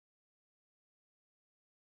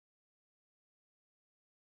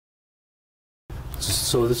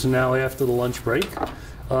So this is now after the lunch break.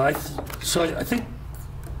 I think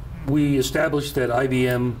we established that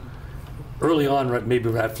IBM early on, maybe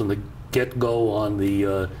right from the get-go on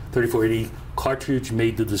the 3480 cartridge,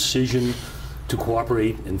 made the decision to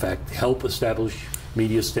cooperate, in fact, help establish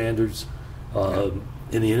media standards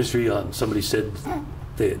in the industry. Somebody said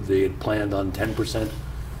they had planned on 10%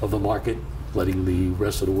 of the market, letting the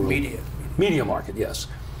rest of the world... Media market, yes.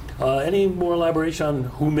 Any more elaboration on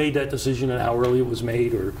who made that decision and how early it was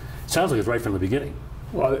made? Or it sounds like it's right from the beginning.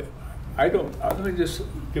 Well, I don't. Let me just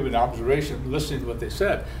give an observation, listening to what they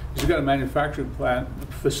said. You've got a manufacturing plant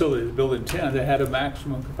facility, Building 10, that had a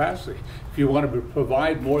maximum capacity. If you wanted to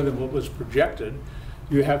provide more than what was projected,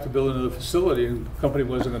 you have to build another facility, and the company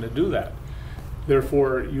wasn't going to do that.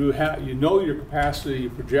 Therefore, you know your capacity,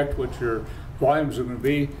 you project what your volumes are going to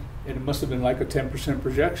be, and it must have been like a 10%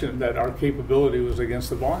 projection that our capability was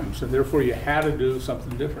against the volumes, and therefore you had to do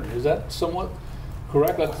something different. Is that somewhat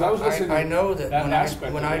correct? I know that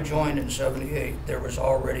when I joined in '78, there was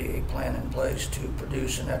already a plan in place to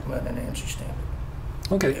produce an ECMA and an ANSI standard.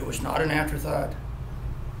 Okay. It was not an afterthought.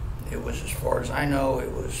 It was, as far as I know,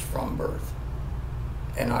 it was from birth.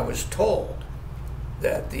 And I was told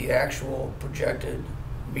that the actual projected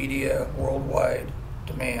media worldwide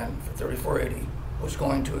demand for 3480 was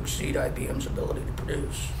going to exceed IBM's ability to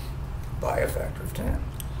produce by a factor of 10.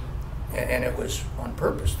 And it was on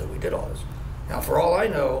purpose that we did all this. Now, for all I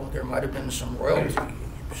know, there might have been some royalty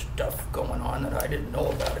stuff going on that I didn't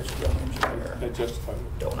know about as a young engineer. That justified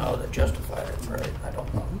it. Don't know that justified it, right? I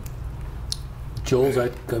don't know. Jules,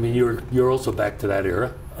 I mean, you're also back to that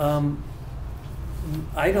era.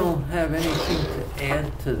 I don't have anything to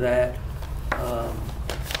add to that.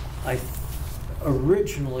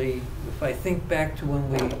 Originally, if I think back to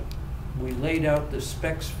when we laid out the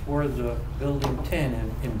specs for the Building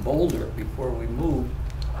 10 in Boulder before we moved,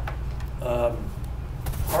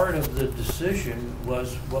 part of the decision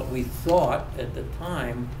was what we thought at the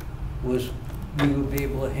time was we would be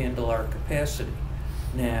able to handle our capacity.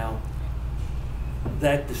 Now,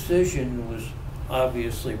 that decision was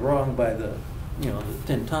obviously wrong by the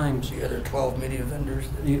 10 times. The other 12 media vendors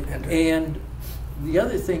that entered. And the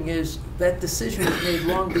other thing is that decision was made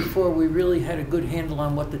long before we really had a good handle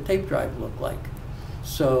on what the tape drive looked like.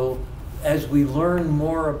 So as we learn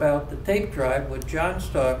more about the tape drive, what John's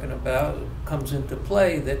talking about comes into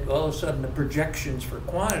play, that all of a sudden the projections for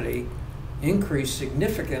quantity increased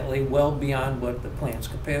significantly well beyond what the plant's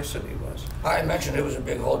capacity was. I mentioned it was a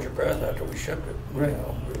big hold your breath after we shipped it. Right.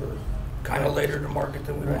 We were kind of later to market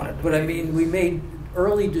than we wanted to But be. I mean, we made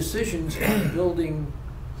early decisions on Building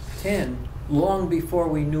 10 long before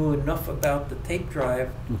we knew enough about the tape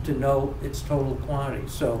drive to know its total quantity.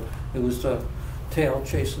 So it was a tail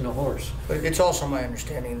chasing the horse. But it's also my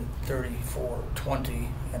understanding that 3420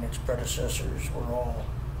 and its predecessors were all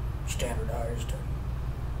standardized,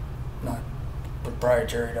 not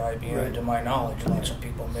proprietary to IBM, Right. to my knowledge. Lots of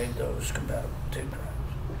people made those compatible tape drives.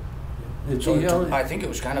 It's, So I think it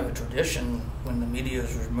was kind of a tradition when the media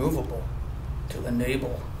was movable to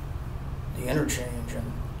enable the interchange,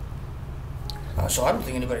 and so I don't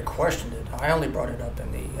think anybody questioned it. I only brought it up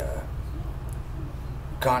in the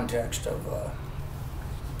context of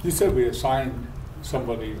You said we assigned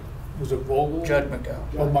somebody, was it Vogel? Judd McDowell.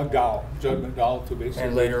 Oh, McDowell. Judd McDowell to basically.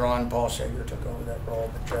 And later on, Paul Sager took over that role,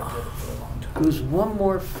 but Judd did it for a long time. There's one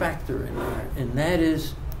more factor in there, and that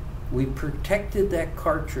is we protected that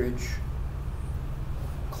cartridge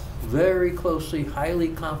very closely, highly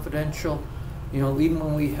confidential. Even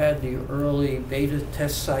when we had the early beta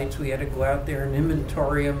test sites, we had to go out there and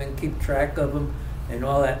inventory them and keep track of them and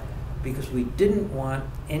all that, because we didn't want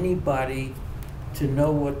anybody to know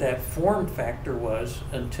what that form factor was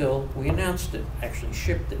until we announced it, actually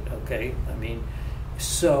shipped it, okay? I mean,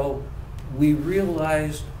 so we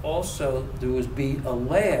realized also there would be a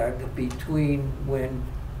lag between when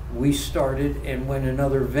we started and when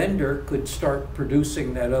another vendor could start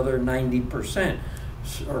producing that other 90%,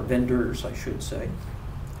 or vendors, I should say.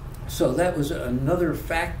 So that was another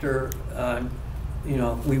factor.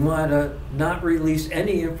 We want to not release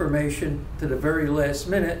any information to the very last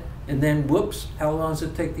minute, and then whoops, how long does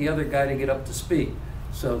it take the other guy to get up to speed?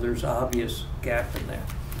 So there's an obvious gap in there.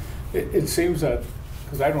 It seems that,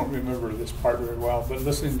 because I don't remember this part very well, but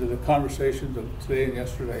listening to the conversations of today and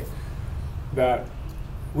yesterday, that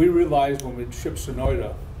we realized when we shipped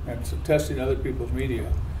Sonoida and testing other people's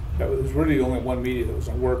media, that there was really only one media that was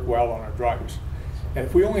going to work well on our drives. And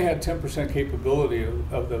if we only had 10% capability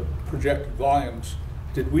of the projected volumes,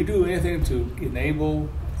 did we do anything to enable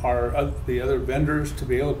the other vendors to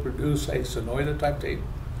be able to produce a Sonoida type tape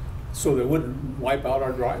so they wouldn't wipe out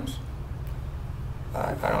our drives?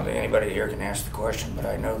 I don't think anybody here can ask the question, but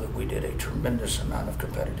I know that we did a tremendous amount of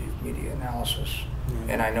competitive media analysis,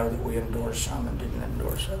 and I know that we endorsed some and didn't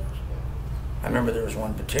endorse others. I remember there was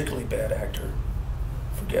one particularly bad actor,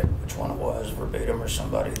 forget which one it was, Verbatim or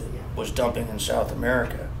somebody, that was dumping in South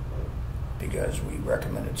America because we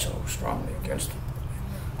recommended so strongly against them.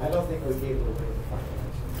 I don't think we gave away the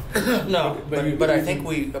financing. No, But but I think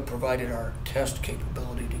we provided our test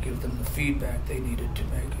capability to give them the feedback they needed to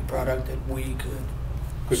make a product that we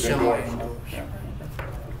could semi-endorse.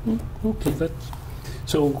 Yeah. Okay,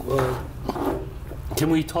 so can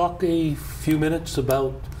we talk a few minutes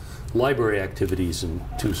about library activities in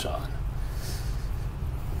Tucson?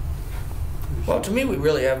 Well, to me, we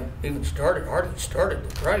really haven't even hardly started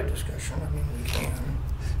the drive discussion. I mean, we can.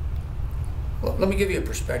 Well, let me give you a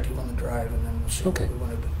perspective on the drive, and then we'll see Okay. what we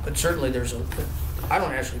want to do. But certainly I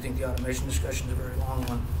don't actually think the automation discussion is a very long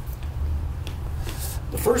one.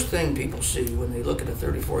 The first thing people see when they look at a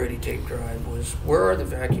 3480 tape drive was, where are the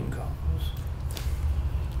vacuum columns?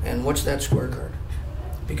 And what's that square cartridge?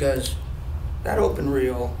 Because that open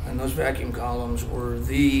reel and those vacuum columns were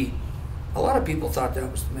a lot of people thought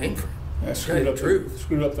that was the mainframe. Yeah, To tell you the truth.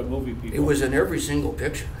 Screwed up the movie people. It was in every single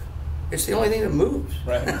picture. It's the only thing that moves.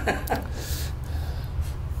 Right.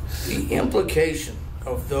 The implication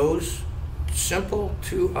of those simple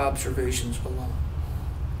two observations alone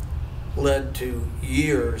led to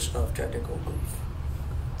years of technical grief.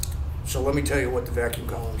 So let me tell you what the vacuum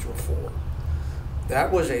columns were for.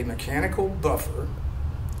 That was a mechanical buffer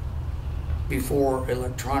before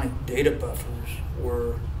electronic data buffers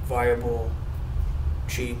were viable,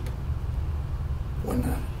 cheap. When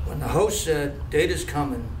the host said, data's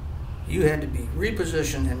coming, you had to be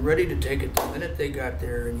repositioned and ready to take it the minute they got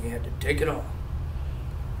there, and you had to take it off.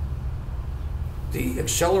 The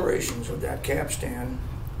accelerations of that capstan,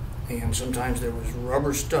 and sometimes there was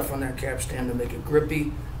rubber stuff on that capstan to make it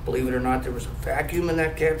grippy. Believe it or not, there was a vacuum in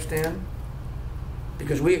that capstan,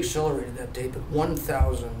 because we accelerated that tape at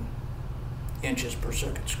 1,000 inches per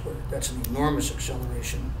second squared. That's an enormous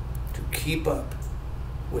acceleration to keep up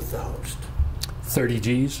with the host. 30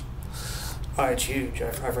 Gs? It's huge.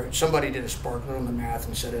 I've heard somebody did a sparkler on the math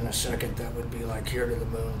and said in a second that would be like here to the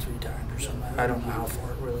moon 3 times or something. I don't know how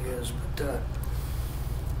far it really is,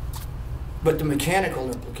 but the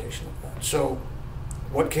mechanical implication of that. So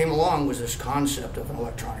what came along was this concept of an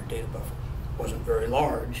electronic data buffer. It wasn't very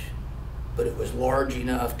large, but it was large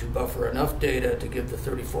enough to buffer enough data to give the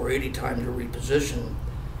 3480 time to reposition,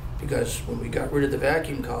 because when we got rid of the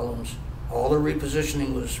vacuum columns, all the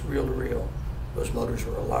repositioning was reel to reel. Those motors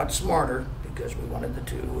were a lot smarter because we wanted the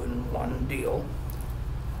 2-in-1 deal.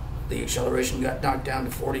 The acceleration got knocked down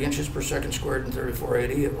to 40 inches per second squared in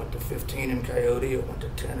 3480. It went to 15 in Coyote. It went to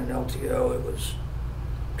 10 in LTO.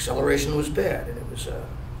 Acceleration was bad, and it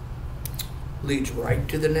leads right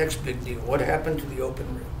to the next big deal. What happened to the open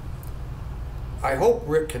reel? I hope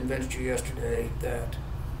Rick convinced you yesterday that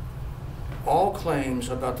all claims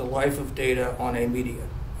about the life of data on a media,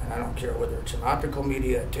 and I don't care whether it's an optical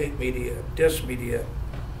media, tape media, disc media,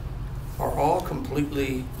 are all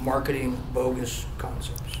completely marketing bogus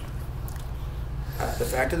concepts. The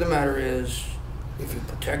fact of the matter is, if you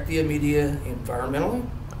protect the media environmentally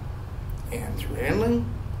and through handling,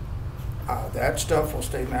 that stuff will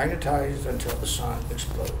stay magnetized until the sun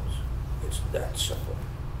explodes. It's that simple.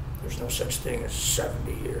 There's no such thing as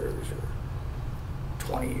 70 years or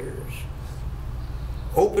 20 years.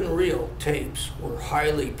 Open reel tapes were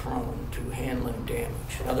highly prone to handling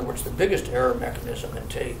damage. In other words, the biggest error mechanism in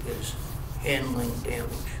tape is handling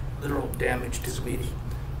damage, literal damage to the media.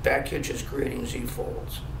 Back hitches creating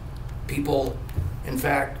Z-folds. People, in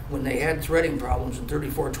fact, when they had threading problems in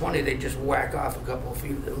 3420, they just whack off a couple of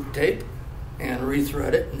feet of the tape and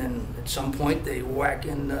rethread it, and then at some point they whack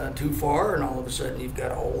in too far, and all of a sudden you've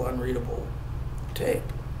got a whole unreadable tape.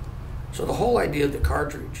 So the whole idea of the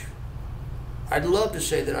cartridge, I'd love to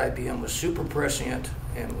say that IBM was super prescient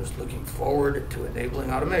and was looking forward to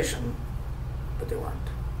enabling automation, but they weren't.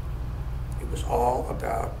 It was all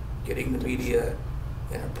about getting the media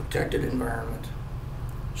in a protected environment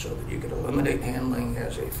so that you could eliminate handling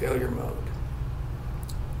as a failure mode.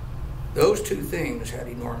 Those two things had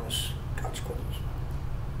enormous consequences.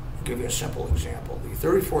 I'll give you a simple example. The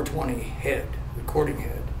 3420 head, recording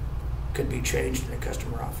head, could be changed in a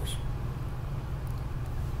customer office.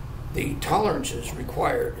 The tolerances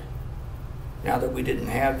required, now that we didn't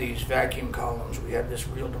have these vacuum columns, we had this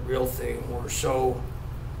reel-to-reel thing, were so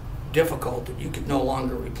difficult that you could no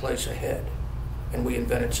longer replace a head. And we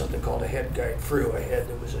invented something called a head guide through, a head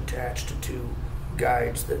that was attached to 2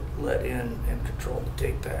 guides that led in and controlled the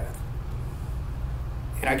tape path.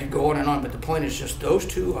 And I could go on and on, but the point is just those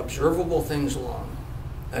 2 observable things alone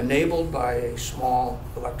enabled by a small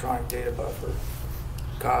electronic data buffer,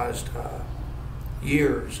 caused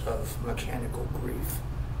years of mechanical grief.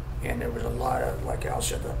 And there was a lot of, like Al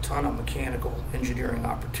said, a ton of mechanical engineering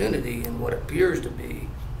opportunity in what appears to be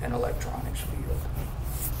an electronics field.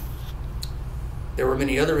 There were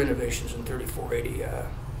many other innovations in 3480.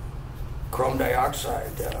 Chrome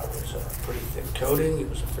dioxide was a pretty thick coating. It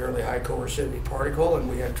was a fairly high coercivity particle, and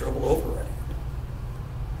we had trouble overriding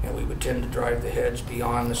it. And we would tend to drive the heads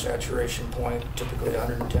beyond the saturation point. Typically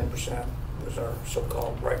 110% was our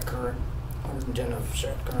so-called right current, 110 of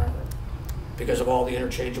sat current. Because of all the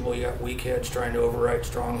interchangeable, you got weak heads trying to overwrite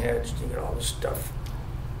strong heads, you get all this stuff.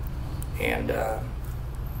 And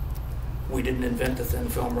we didn't invent the thin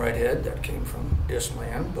film right head, that came from disk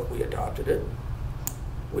land, but we adopted it.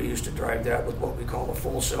 We used to drive that with what we call a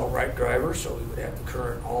full cell right driver, so we would have the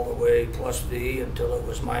current all the way plus V until it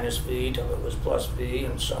was minus V, till it was plus V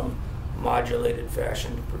in some modulated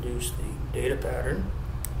fashion to produce the data pattern.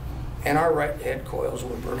 And our right head coils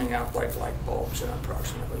were burning out like light bulbs in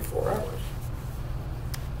approximately 4 hours.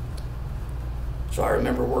 So I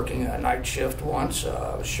remember working a night shift once.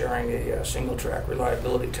 I was sharing a single track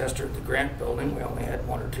reliability tester at the Grant building. We only had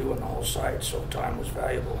 1 or 2 on the whole site, so time was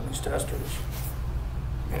valuable in these testers.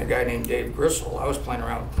 And a guy named Dave Gristle, I was playing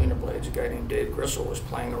around with cleaner blades. A guy named Dave Gristle was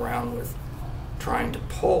playing around with trying to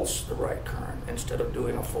pulse the right current instead of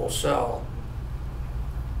doing a full cell,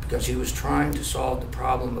 because he was trying to solve the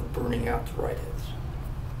problem of burning out the right heads.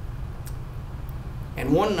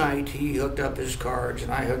 And one night he hooked up his cards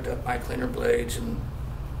and I hooked up my cleaner blades, and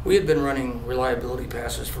we had been running reliability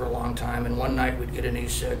passes for a long time, and one night we'd get an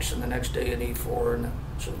E6 and the next day an E4, and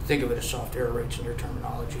so think of it as soft error rates in your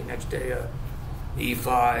terminology. Next day a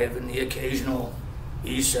E5 and the occasional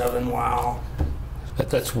E7, wow.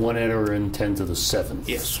 That's 1 error in 10 to the 7th.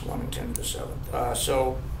 Yes, 1 in 10 to the 7th.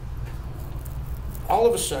 So all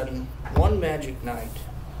of a sudden, one magic night,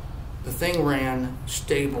 the thing ran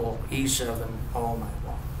stable E7 all night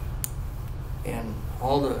long. And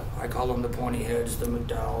all the, I call them the pointy heads, the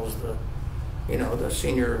McDowells, the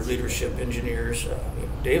senior leadership engineers,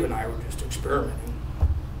 Dave and I were just experimenting,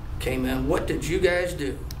 came in, what did you guys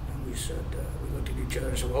do? And we said, we looked at each other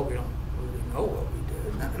and said, well, we don't really know what we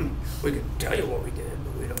did. We could tell you what we did,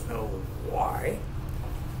 but we don't know why.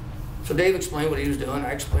 So Dave explained what he was doing,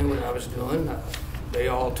 I explained what I was doing. They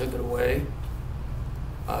all took it away.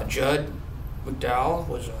 Judd McDowell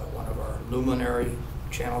was one of our luminary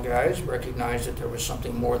channel guys, recognized that there was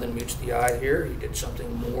something more than meets the eye here. He did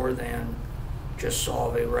something more than just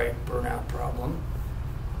solve a right burnout problem.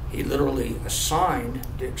 He literally assigned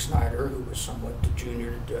Dick Snyder, who was somewhat the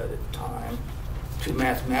junior to Judd at the time, to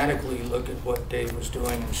mathematically look at what Dave was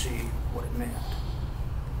doing and see what it meant.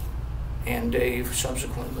 And Dave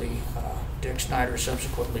subsequently, Dick Snyder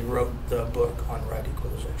subsequently wrote the book on right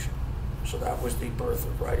equalization. So that was the birth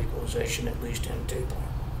of right equalization, at least in tape land.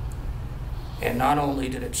 And not only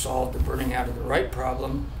did it solve the burning out of the right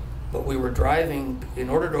problem, but we were driving,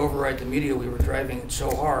 in order to overwrite the media, we were driving it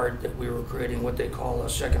so hard that we were creating what they call a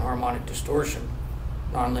second harmonic distortion,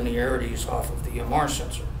 nonlinearities off of the EMR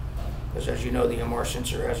sensor. Because as you know, the EMR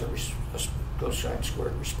sensor has a cosine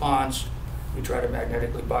squared response. You try to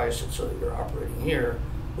magnetically bias it so that you're operating here,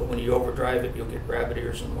 but when you overdrive it, you'll get rabbit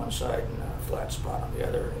ears on one side and a flat spot on the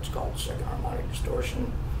other. It's called second harmonic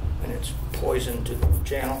distortion, and it's poison to the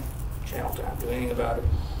channel. Channel can't do anything about it,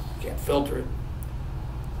 can't filter it.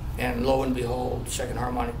 And lo and behold, second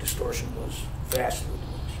harmonic distortion was vastly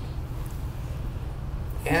diminished.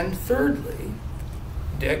 And thirdly,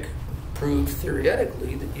 Dick proved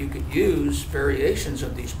theoretically that you could use variations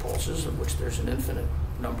of these pulses, of which there's an infinite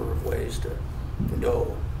number of ways to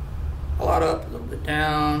go a lot up, a little bit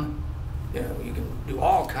down. You can do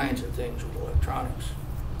all kinds of things with electronics.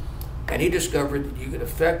 And he discovered that you could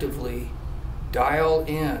effectively dial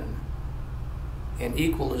in an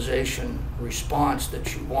equalization response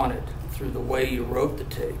that you wanted through the way you wrote the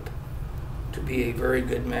tape to be a very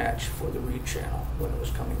good match for the read channel when it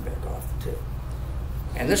was coming back off the tape.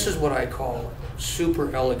 And this is what I call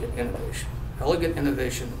super elegant innovation. Elegant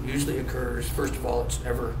innovation usually occurs, first of all, it's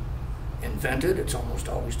never invented, it's almost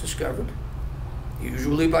always discovered,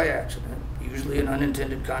 usually by accident, usually an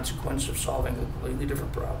unintended consequence of solving a completely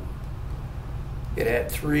different problem. It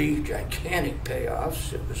had 3 gigantic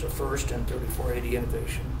payoffs. It was a first in 3480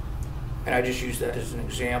 innovation. And I just use that as an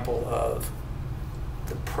example of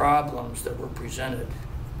the problems that were presented.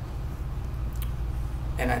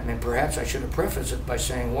 And perhaps I should have prefaced it by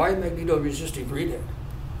saying, why magnetoresistive readhead?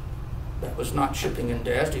 That was not shipping in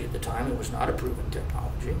DASD at the time. It was not a proven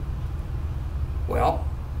technology. Well,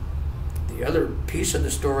 the The other piece of the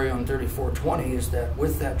story on 3420 is that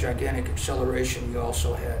with that gigantic acceleration, you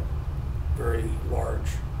also had very large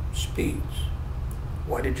speeds.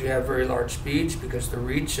 Why did you have very large speeds? Because the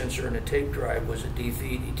read sensor in a tape drive was a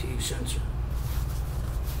DV/DT sensor.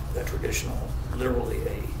 The traditional, literally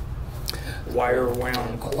a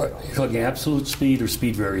wire-wound coil. You're talking absolute speed or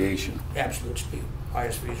speed variation? Absolute speed.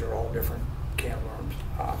 ISVs are all different can of worms.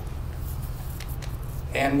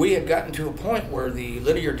 And we had gotten to a point where the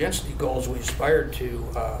linear density goals we aspired to,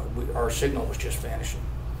 our signal was just vanishing.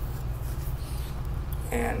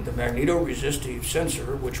 And the magnetoresistive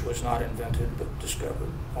sensor, which was not invented but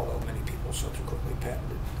discovered, although many people subsequently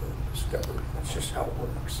patented the discovery, that's just how it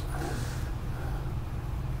works,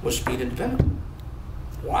 was speed independent.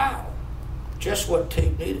 Wow, just what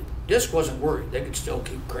tape needed. Disc wasn't worried. They could still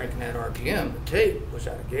keep cranking that RPM, but tape was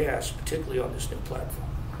out of gas, particularly on this new platform.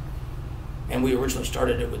 And we originally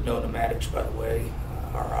started it with no pneumatics, by the way,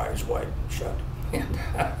 our eyes wide shut.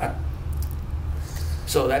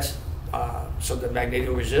 So that's, so the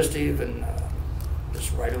magnetoresistive and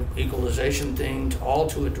this right equalization thing, all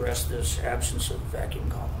to address this absence of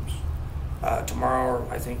vacuum columns. Tomorrow,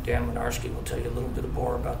 I think Dan Winarski will tell you a little bit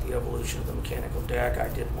more about the evolution of the mechanical DAC. I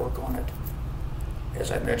did work on it.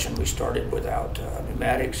 As I mentioned, we started without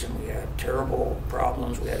pneumatics, and we had terrible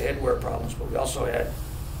problems. We had head wear problems, but we also had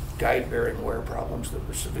guide bearing wear problems that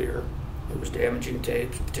were severe. It was damaging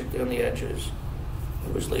tapes, particularly on the edges.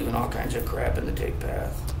 It was leaving all kinds of crap in the tape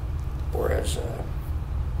path. Or as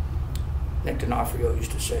Nick D'Onofrio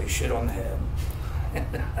used to say, shit on the head.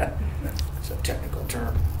 It's a technical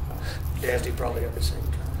term. DASD probably had the same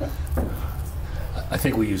term. I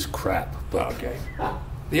think we use crap. But okay.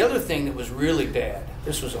 The other thing that was really bad,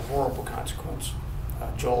 this was a horrible consequence.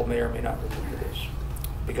 Joel may or may not remember this,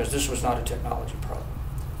 because this was not a technology problem.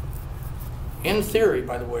 In theory,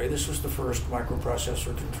 by the way, this was the first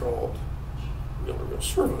microprocessor-controlled real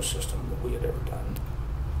servo system that we had ever done.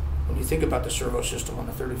 When you think about the servo system on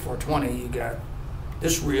the 3420, you got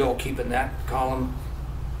this reel keeping that column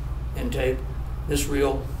in tape, this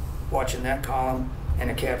reel watching that column,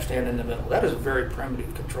 and a capstan in the middle. That is a very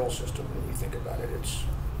primitive control system when you think about it. It's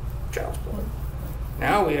child's play.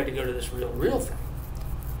 Now we had to go to this reel thing.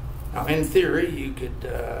 Now, in theory, you could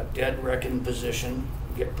dead reckon position,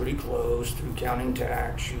 get pretty close through counting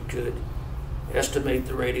tacks. You could estimate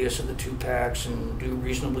the radius of the two packs and do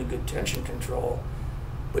reasonably good tension control,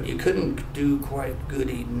 but you couldn't do quite good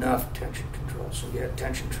enough tension control. So you had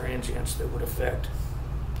tension transients that would affect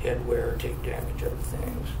head wear, tape damage, other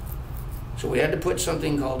things. So we had to put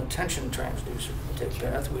something called a tension transducer in the tape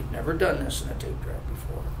path. We'd never done this in a tape drive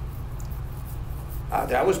before.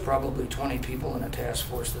 That was probably 20 people in a task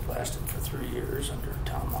force that lasted for 3 years under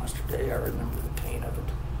Tom Monster Day. I remember the pain of it.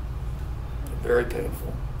 Very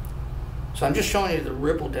painful. So I'm just showing you the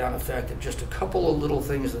ripple down effect of just a couple of little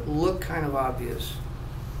things that look kind of obvious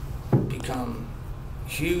become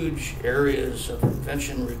huge areas of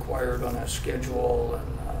invention required on a schedule,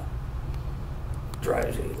 and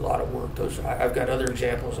drives a lot of work. I've got other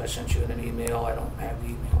examples I sent you in an email. I don't have the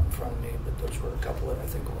email in front of me, but those were a couple that I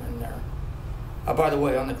think were in there. By the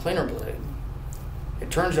way, on the cleaner blade, it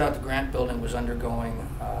turns out the Grant building was undergoing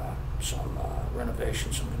some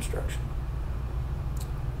renovation, some construction.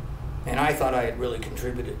 And I thought I had really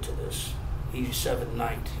contributed to this. E7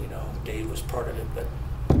 night, you know, Dave was part of it, but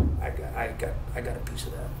I got a piece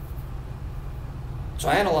of that. So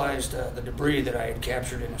I analyzed the debris that I had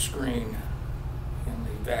captured in a screen in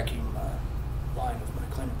the vacuum line of my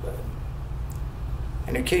cleaner blade.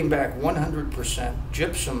 And it came back 100%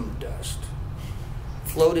 gypsum dust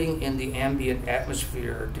floating in the ambient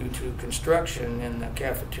atmosphere due to construction in the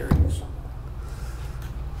cafeterias.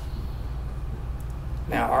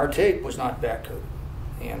 Now, our tape was not back-coated,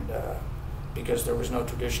 and because there was no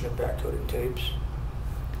tradition of back-coated tapes.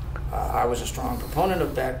 I was a strong proponent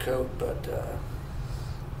of back-coat, but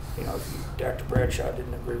you know, if Dr. Bradshaw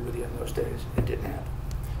didn't agree with you in those days, it didn't happen.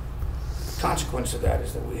 The consequence of that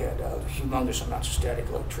is that we had humongous amounts of static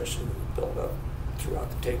electricity that would build up throughout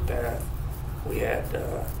the tape path. We had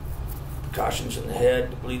precautions in the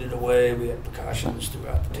head to bleed it away. We had precautions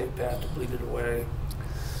throughout the tape path to bleed it away.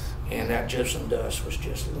 And that gypsum dust was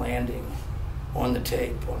just landing on the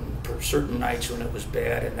tape on certain nights when it was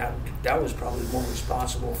bad, and that was probably more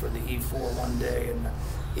responsible for the E4 one day and the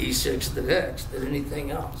E6 the next than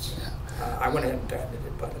anything else. I went ahead and patented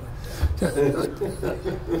it, by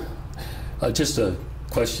the way. Just a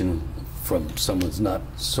question from someone who's not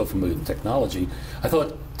so familiar with technology. I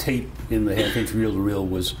thought tape in the half-inch reel-to-reel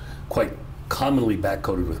was quite commonly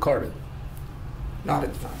back-coated with carbon. Not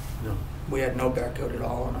at the time. No. We had no back coat at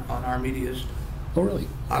all on our medias. Oh, really?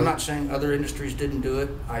 I'm not saying other industries didn't do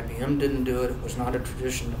it. IBM didn't do it. It was not a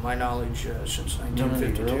tradition, to my knowledge, since None of the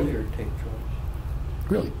 1952. earlier tape drives.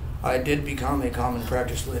 Really? I did become a common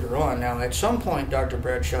practice later on. Now, at some point, Dr.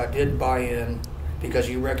 Bradshaw did buy in because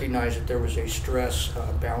he recognized that there was a stress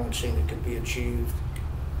balancing that could be achieved.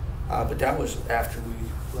 But that was after we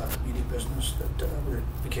left the media business that we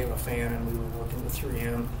became a fan and we were working with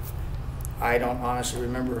 3M. I don't honestly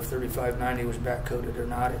remember if 3590 was back-coded or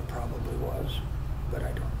not. It probably was, but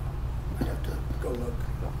I don't know. I'd have to go look.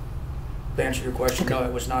 To answer your question, no,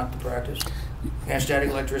 it was not the practice. And static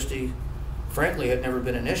electricity, frankly, had never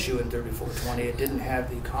been an issue in 3420. It didn't have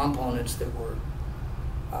the components that were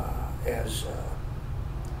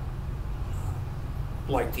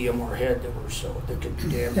like the MR head that could be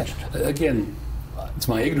damaged. Again, it's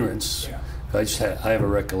my ignorance. Yeah. I have a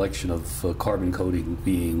recollection of carbon coating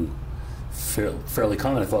being fairly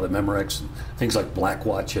common. I thought at Memorex and things like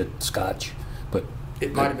Blackwatch at Scotch, but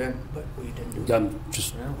It might have been, but we didn't do it. I'm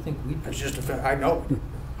just. I don't think we It's just a fact. I know.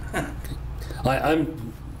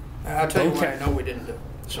 I'm. I'll tell you why Okay. I know we didn't do it.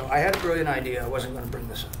 So I had a brilliant idea. I wasn't going to bring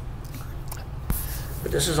this up.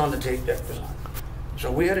 But this is on the tape deck design.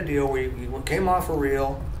 So we had a deal where we came off a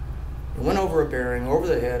reel, it went over a bearing, over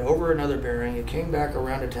the head, over another bearing, it came back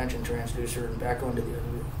around a tension transducer and back onto the other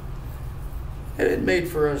reel. It made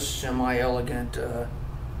for a semi-elegant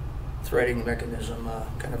threading mechanism,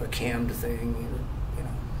 kind of a cammed thing. You know,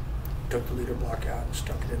 took the leader block out and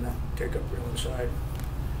stuck it in the take-up reel inside.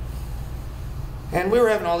 And we were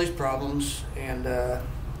having all these problems, and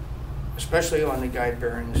especially on the guide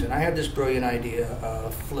bearings. And I had this brilliant idea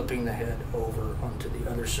of flipping the head over onto the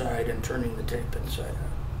other side and turning the tape inside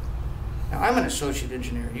out. Now, I'm an associate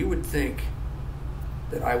engineer. You would think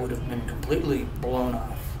that I would have been completely blown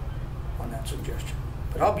off on that suggestion.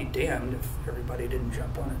 But I'll be damned if everybody didn't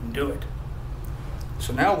jump on it and do it.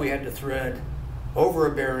 So now we had to thread over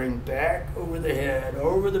a bearing, back over the head,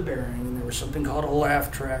 over the bearing, and there was something called a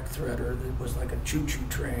laugh track threader that was like a choo-choo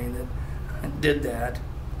train that did that.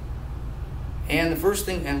 And the first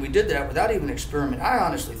thing, and we did that without even experimenting. I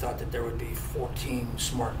honestly thought that there would be 14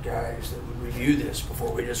 smart guys that would review this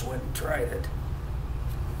before we just went and tried it.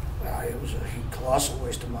 It was a colossal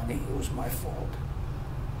waste of money. It was my fault.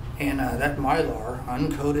 And that Mylar,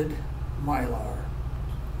 uncoated Mylar,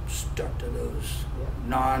 stuck to those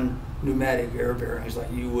non-pneumatic air bearings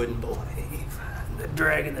like you wouldn't believe. The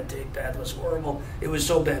drag in the tape path was horrible. It was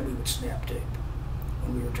so bad we would snap tape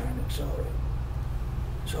when we were trying to accelerate.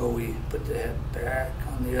 So we put the head back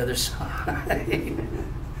on the other side,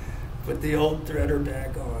 put the old threader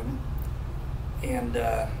back on, and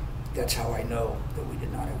that's how I know that we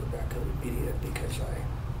did not have a back-coated media, because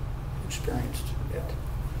I experienced it.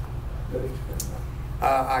 Good experiment.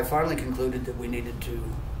 I finally concluded that we needed to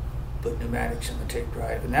put pneumatics in the tape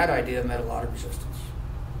drive, and that idea met a lot of resistance.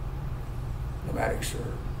 Pneumatics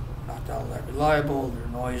are not all that reliable, they're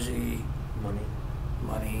noisy,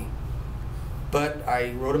 money. But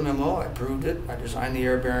I wrote a memo, I proved it, I designed the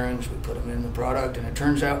air bearings, we put them in the product, and it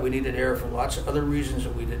turns out we needed air for lots of other reasons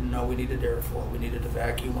that we didn't know we needed air for. We needed a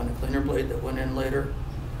vacuum on a cleaner blade that went in later.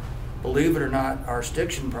 Believe it or not, our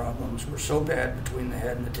stiction problems were so bad between the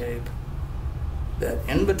head and the tape that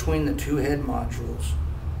in between the two head modules,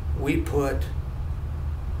 we put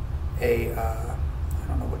a, I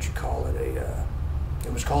don't know what you call it,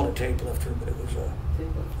 it was called a tape lifter, but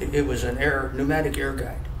it was an pneumatic air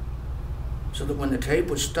guide. So that when the tape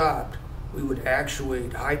was stopped, we would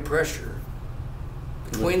actuate high pressure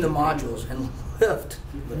between the modules and lift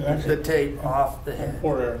the tape off the head.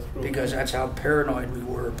 Because that's how paranoid we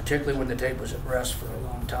were, particularly when the tape was at rest for a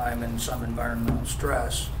long time and some environmental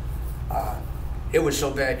stress. It was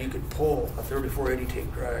so bad you could pull a 3480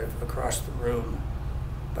 tape drive across the room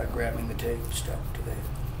by grabbing the tape stuck to the head.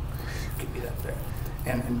 It could be that bad.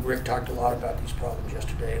 And Rick talked a lot about these problems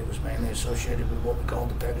yesterday. It was mainly associated with what we called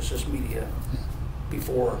the Pegasus media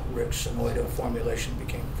before Rick's Sonoida formulation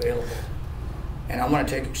became available. And I want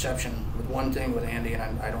to take exception with one thing with Andy,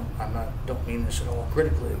 and I don't mean this at all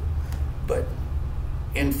critically, but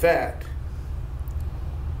in fact,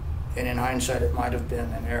 and in hindsight it might have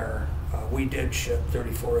been an error, we did ship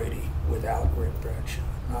 3480 without Rick Bradshaw,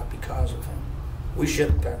 not because of him. We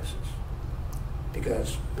shipped Pegasus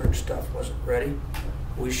because Rick's stuff wasn't ready.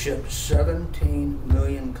 We shipped 17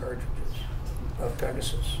 million cartridges of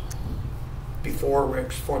Pegasus before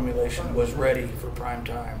Rick's formulation was ready for prime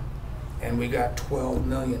time, and we got 12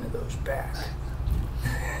 million of those back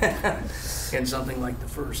in something like the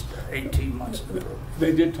first 18 months of the program.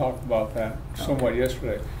 They did talk about that somewhat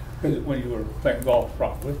yesterday when you were playing golf,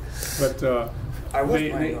 probably. But I was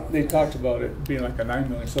planning on They it. talked about it being like a 9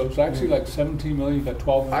 million, so it's actually like 17 million, you got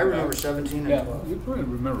 12 million. I remember 17 Yeah, and 12. you probably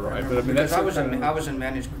remember right, but I mean, Because that's. I was in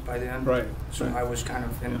management by then. Right. So right. I was kind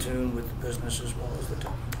of in tune with the business as well as the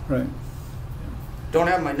technical. Right. Don't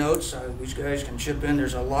have my notes. These guys can chip in.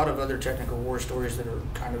 There's a lot of other technical war stories that are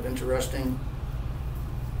kind of interesting.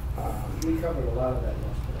 We covered a lot of that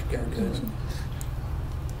yesterday. Yeah, good.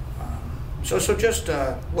 So just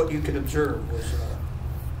what you could observe was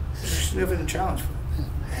a significant challenge for them.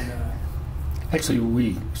 And, Actually,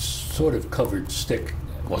 we sort of covered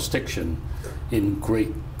stiction in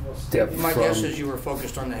great depth. my from, guess is you were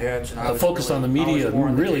focused on the heads, and I was focused really, on the media. I was more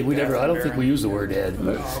on the Really, we never. I don't think we use the word head Oh,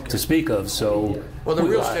 okay. to speak of. So, Well, the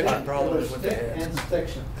real I- stiction problem is with the Stick heads. and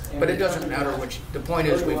stiction. But it doesn't matter which. The point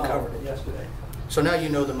is we've covered it. Yesterday. So now you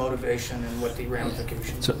know the motivation and what the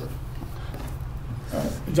ramifications So- were.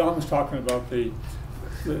 John was talking about the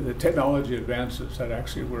technology advances that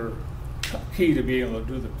actually were key to being able to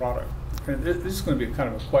do the product. And this is going to be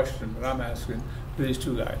kind of a question that I'm asking to these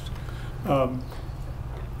two guys.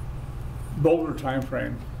 Boulder time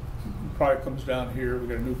frame, product comes down here, we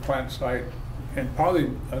got a new plant site, and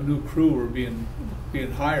probably a new crew are being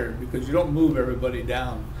hired because you don't move everybody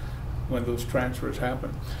down when those transfers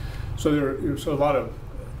happen. So there's a lot of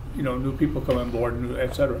new people come on board,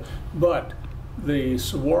 et cetera. But the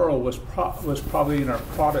Saguaro was probably in our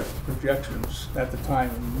product projections at the time,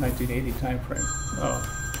 in 1980 timeframe.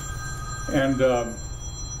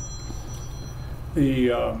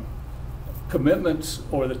 The commitments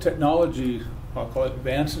or the technology, I'll call it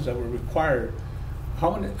advances that were required,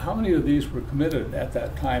 how many of these were committed at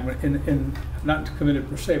that time? In not committed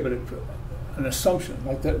per se, but an assumption,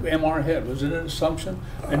 like the MR head, was it an assumption?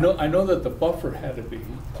 I know that the buffer had to be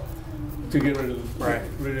to get rid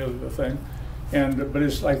of the thing. But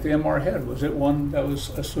it's like the MR head. Was it one that was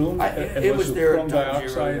assumed? It was the there chrome at time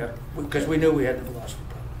dioxide, zero, because we knew we had the velocity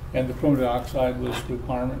problem. and the chrome dioxide was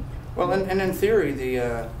requirement. Well, and in theory,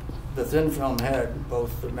 the thin film head,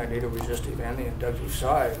 both the magnetoresistive and the inductive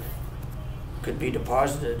side, could be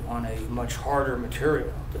deposited on a much harder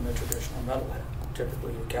material than the traditional metal head,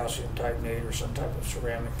 typically a calcium titanate or some type of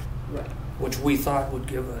ceramic, Right. which we thought would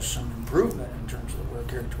give us some improvement in terms of the wear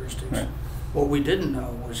characteristics. Right. What we didn't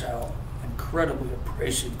know was how incredibly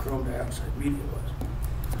abrasive chrome dioxide media was.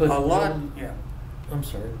 But A lot, yeah. I'm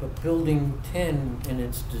sorry, but building 10 in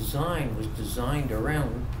its design was designed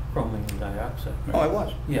around chromium dioxide. Oh, it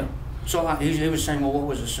was. Yeah. So he was saying, well, what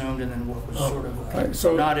was assumed and then what was sort of Right,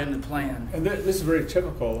 so- not in the plan. And this is very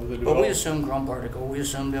typical of the But we development. assumed chrome particle, we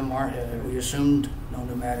assumed MR head, we assumed no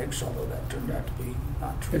pneumatics, although that turned out to be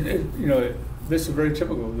not true. This is very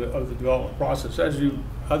typical of the development process. As you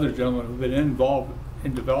other gentlemen who've been involved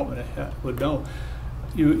in development would know,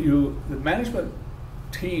 the management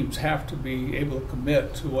teams have to be able to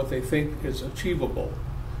commit to what they think is achievable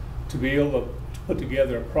to be able to put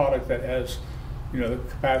together a product that has, the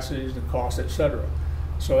capacities, the cost, et cetera.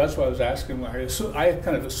 So that's why I was asking. I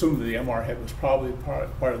kind of assumed that the MR head was probably part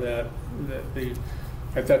of that.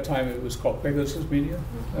 At that time it was called Pegasus Media,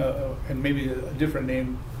 and maybe a different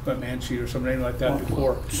name, Manchi or some name like that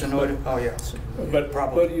before. Synoid, oh yeah. But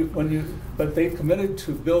Probably. but they committed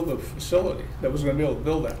to build a facility that was going to be able to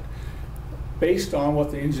build that, based on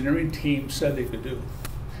what the engineering team said they could do.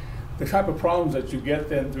 The type of problems that you get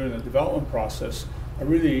then during the development process are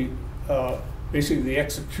really basically the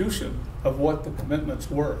execution of what the commitments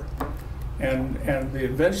were, and the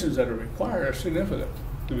inventions that are required are significant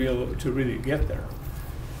to be able to really get there.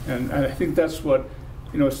 And I think that's what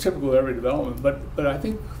it's typical of every development. But I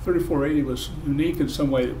think 3480 was unique in some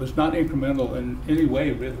way. It was not incremental in any way,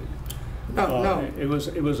 really. No. It was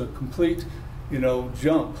a complete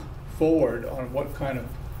jump forward on what kind of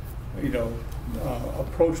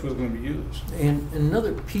approach was going to be used. And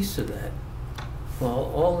another piece of that,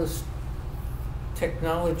 while all this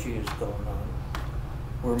technology is going on,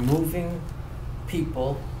 we're moving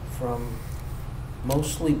people from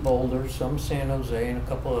mostly Boulder, some San Jose, and a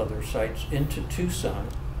couple other sites into Tucson.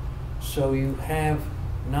 So you have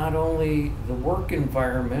not only the work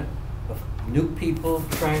environment of new people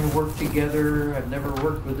trying to work together. I've never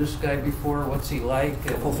worked with this guy before. What's he like?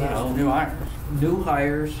 And, New hires. New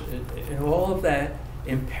hires, and all of that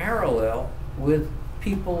in parallel with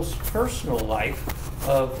people's personal life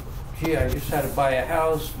of, gee, I just had to buy a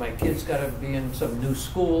house, my kid's got to be in some new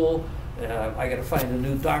school, I got to find a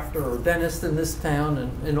new doctor or dentist in this town,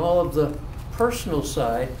 and all of the personal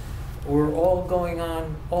side were all going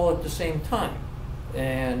on all at the same time.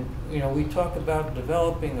 And we talk about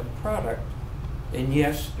developing a product, and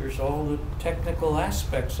yes, there's all the technical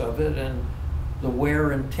aspects of it and the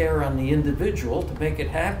wear and tear on the individual to make it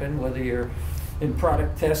happen, whether you're in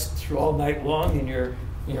product tests all night long in your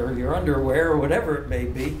underwear or whatever it may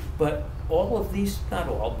be. But all of these, not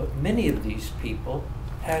all, but many of these people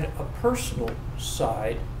had a personal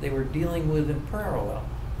side they were dealing with in parallel.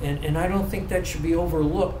 And I don't think that should be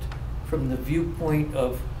overlooked from the viewpoint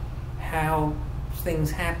of how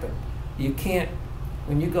things happen. You can't,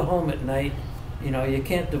 when you go home at night, you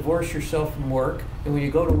can't divorce yourself from work. And when you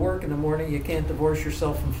go to work in the morning, you can't divorce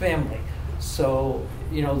yourself from family. So,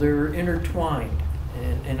 they're intertwined.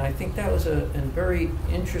 And I think that was a very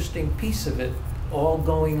interesting piece of it, all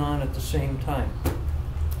going on at the same time.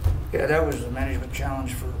 Yeah, that was the management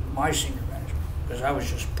challenge for my senior management, because I was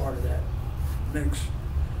just part of that mix.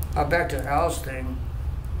 Back to Al's thing,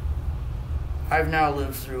 I've now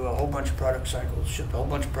lived through a whole bunch of product cycles, shipped a whole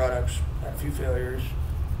bunch of products, had a few failures.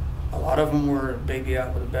 A lot of them were baby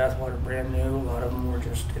out with the bathwater, brand new. A lot of them were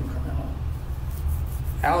just incremental.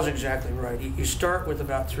 Al's exactly right. You start with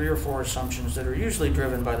about 3 or 4 assumptions that are usually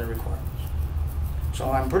driven by the requirements.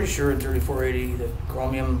 So I'm pretty sure in 3480 that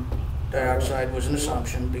chromium dioxide was an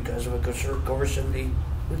assumption because of a coercivity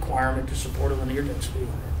requirement to support a linear density.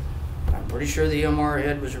 I'm pretty sure the MR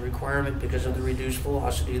head was a requirement because of the reduced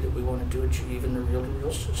velocity that we wanted to achieve in the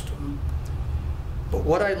reel-to-reel system. But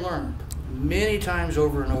what I learned many times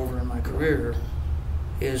over and over in my career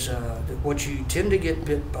is that what you tend to get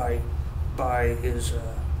bit by is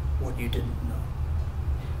what you didn't know.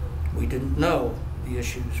 We didn't know the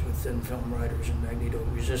issues with thin film riders and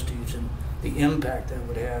magnetoresistive and the impact that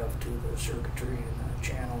would have to the circuitry and the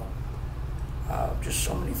channel. Just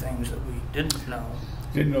so many things that we didn't know.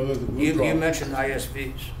 Didn't know that the You mentioned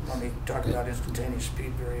ISVs when we talk about instantaneous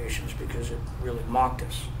speed variations because it really mocked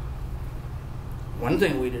us. One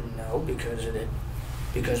thing we didn't know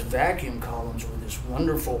because vacuum columns were this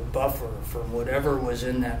wonderful buffer from whatever was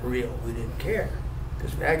in that reel. We didn't care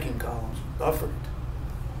because vacuum columns buffered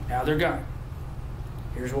it. Now they're gone.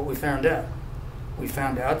 Here's what we found out. We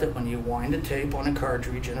found out that when you wind a tape on a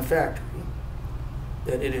cartridge in a factory,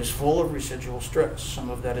 that it is full of residual stress. Some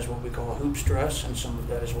of that is what we call hoop stress, and some of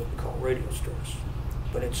that is what we call radial stress.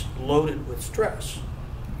 But it's loaded with stress.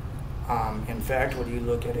 In fact, when you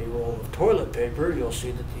look at a roll of toilet paper, you'll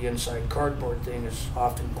see that the inside cardboard thing is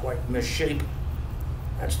often quite misshapen.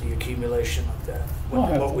 That's the accumulation of that,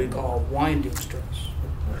 what we call winding stress.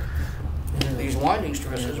 These winding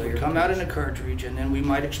stresses would come out in a cartridge, and then we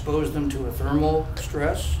might expose them to a thermal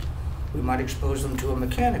stress. We might expose them to a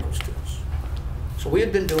mechanical stress. So we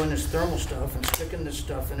had been doing this thermal stuff and sticking this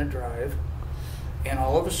stuff in a drive, and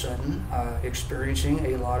all of a sudden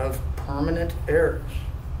experiencing a lot of permanent errors.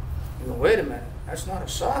 You go, wait a minute, that's not a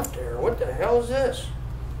soft error. What the hell is this?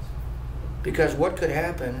 Because what could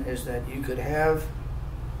happen is that you could have,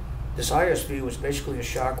 this ISV was basically a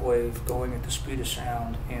shock wave going at the speed of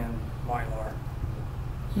sound in Mylar.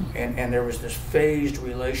 And there was this phased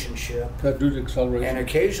relationship. That due to acceleration. And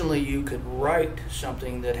occasionally you could write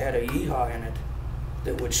something that had a yeehaw in it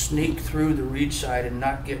that would sneak through the read side and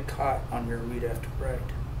not get caught on your read after write.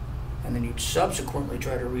 And then you'd subsequently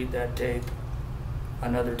try to read that tape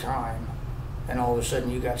another time, and all of a sudden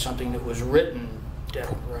you got something that was written dead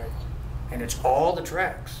right. And it's all the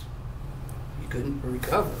tracks. You couldn't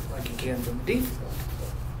recover like you can from a default.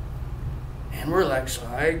 And we're like, so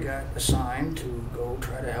I got assigned to go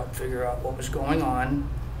try to help figure out what was going on.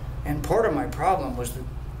 And part of my problem was that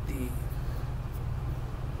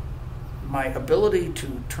my ability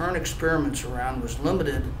to turn experiments around was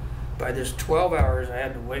limited by this 12 hours I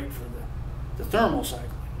had to wait for the thermal cycle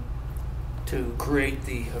to create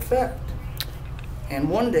the effect. And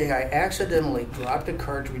one day I accidentally dropped a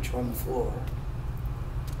cartridge on the floor.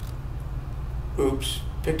 Oops,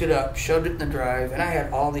 picked it up, shoved it in the drive, and I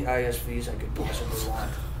had all the ISVs I could possibly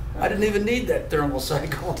want. I didn't even need that thermal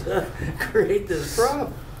cycle to create this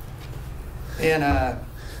problem. And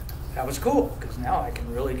that was cool, because now I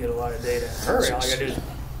can really get a lot of data in a hurry. All I gotta do is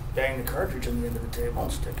bang the cartridge on the end of the table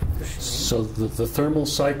and stick it in the machine. So the thermal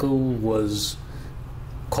cycle was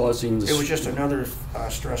causing this. It was just another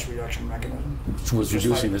stress reduction mechanism. Which was Just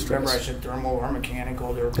reducing like, the stress. Remember I said thermal or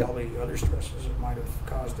mechanical, there were probably other stresses that might have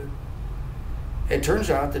caused it. It turns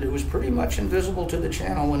out that it was pretty much invisible to the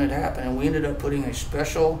channel when it happened, and we ended up putting a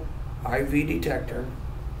special IV detector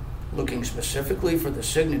looking specifically for the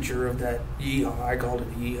signature of that yeehaw. I called it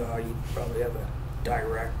a yeehaw. You probably have a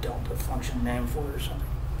direct delta function name for it or something.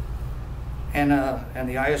 And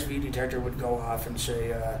the ISV detector would go off and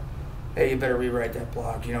say, hey, you better rewrite that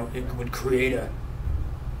block. You know, it would create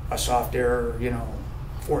a soft error, you know,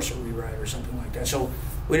 force a rewrite or something like that. So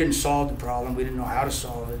we didn't solve the problem. We didn't know how to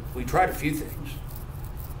solve it. We tried a few things.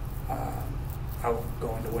 I won't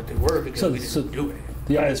go into what they were because we didn't do anything.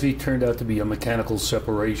 The ISV turned out to be a mechanical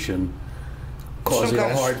separation causing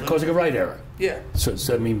kind a of hard, slip. causing a write error. Yeah. So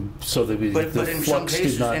I mean, so the But the in flux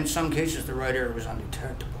did not. in some cases, the right error was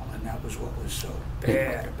undetectable, and that was what was so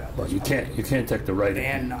bad about Well, this. you can't detect the right error.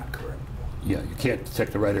 And not correctable. Yeah, you can't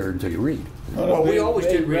detect the right error until you read. Well, we always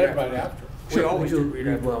did read right after. after. We always did read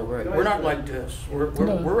after. well, right. We're not like this.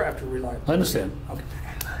 We're after reliability. I understand. Okay.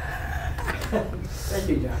 Thank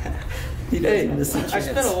you, John. Hey, I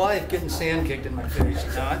spent a life getting sand kicked in my face.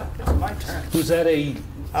 It's my turn. Was that a?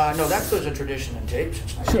 No, that was a tradition in tape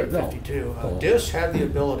since Sure, no. 1952. Oh. DIS had the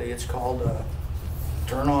ability, it's called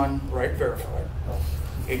turn on, write, verify.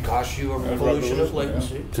 It costs you a revolution of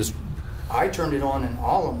latency. Just I turned it on in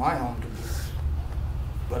all of my home computers,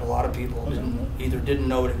 but a lot of people either didn't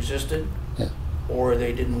know it existed yeah. or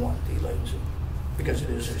they didn't want the latency because it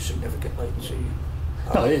is a significant latency.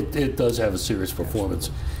 No, it does have a serious performance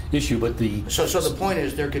issue, but the So the point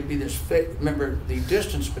is there could be this, remember the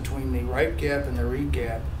distance between the write gap and the read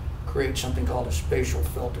gap creates something called a spatial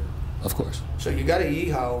filter. of course. So you got a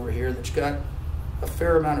yeehaw over here that's got a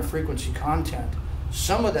fair amount of frequency content.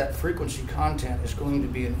 Some of that frequency content is going to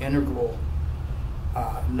be an integral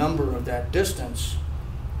number of that distance,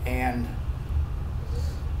 and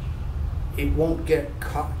it won't get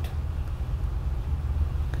caught.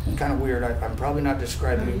 Kind of weird. I'm probably not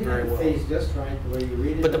describing it very well. Phase just right the way you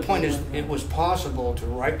read it. But the point is, it was possible to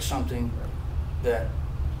write something that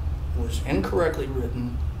was incorrectly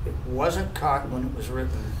written, it wasn't caught when it was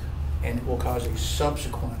written, and it will cause a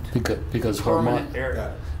subsequent Because permanent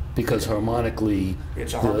error. because harmonically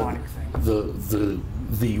It's a harmonic thing.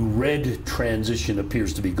 the red transition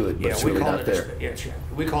appears to be good, but it's really not there.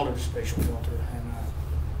 We called it a spatial filter, and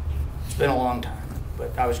it's been a long time.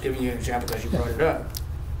 But I was giving you an example because you brought it up.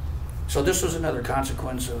 So this was another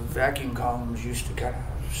consequence of vacuum columns used to kind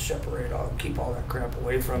of separate keep all that crap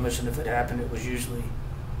away from us, and if it happened, it was usually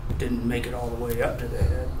didn't make it all the way up to the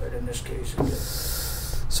head, but in this case it did.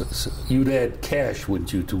 So you'd add cache,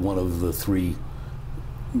 wouldn't you, to one of the three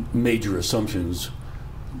major assumptions?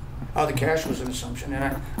 Oh, the cache was an assumption,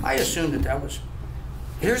 and I assumed that was.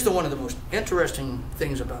 Here's one of the most interesting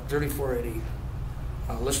things about 3480.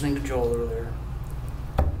 Listening to Joel earlier,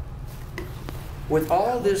 with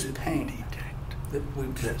all this pain that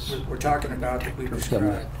we're talking about that we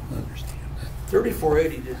described,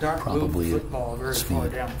 3480 did not Probably move the football very far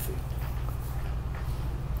down the field.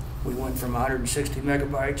 We went from 160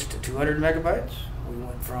 megabytes to 200 megabytes. We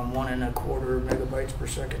went from 1.25 megabytes per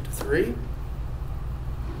second to 3.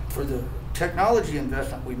 For the technology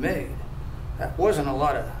investment we made, that wasn't a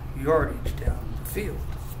lot of yardage down the field.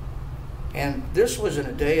 And this was in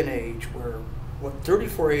a day and age where what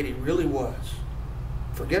 3480 really was,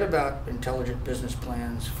 forget about intelligent business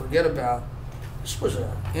plans, this was an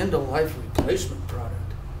end-of-life replacement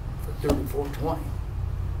product for 3420.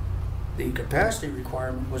 The capacity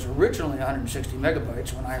requirement was originally 160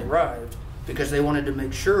 megabytes when I arrived because they wanted to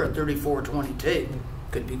make sure a 3420 tape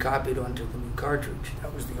could be copied onto the new cartridge.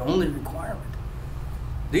 That was the only requirement.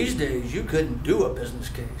 These days, you couldn't do a business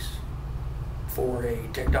case for a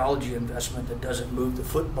technology investment that doesn't move the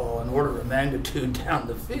football an order of magnitude down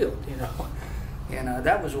the field, you know. And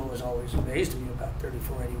that was what was always amazed me about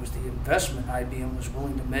 3480 was the investment IBM was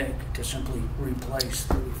willing to make to simply replace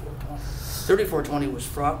 3420. 3420 was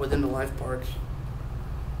fraught with end-of-life parts.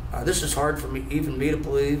 This is hard for even me to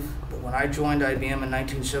believe, but when I joined IBM in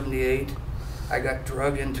 1978, I got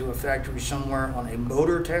drug into a factory somewhere on a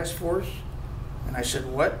motor task force, and I said,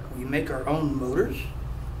 "What? We make our own motors?"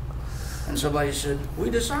 And somebody said, "We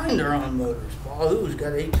designed our own motors." Well, who's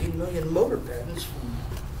got 18 million motor patents?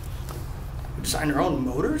 We designed our own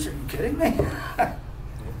motors? Are you kidding me?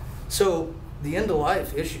 So the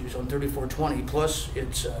end-of-life issues on 3420, plus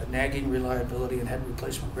its nagging reliability and head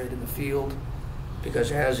replacement rate in the field,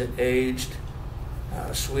 because as it aged,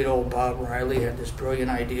 sweet old Bob Riley had this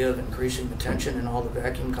brilliant idea of increasing the tension in all the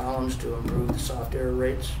vacuum columns to improve the soft error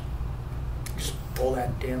rates. Just pull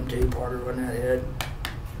that damn tape harder on that head.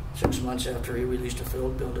 6 months after he released a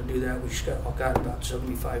field bill to do that, we just got about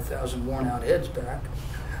 75,000 worn out heads back.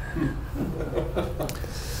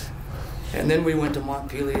 And then we went to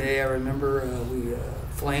Montpelier. I remember we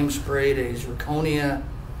flame sprayed a zirconia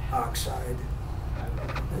oxide.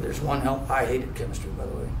 There's one, I hated chemistry, by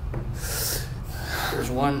the way. There's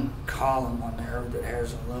one column on there that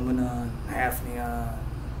has alumina, and hafnium,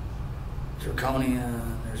 zirconia,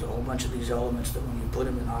 and there's a whole bunch of these elements that when you put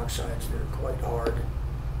them in oxides, they're quite hard.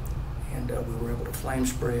 And we were able to flame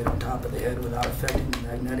spray it on top of the head without affecting the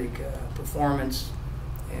magnetic performance.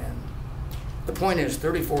 And the point is,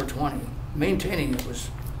 3420, maintaining it was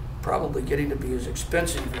probably getting to be as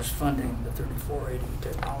expensive as funding the 3480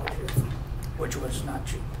 technology. which was not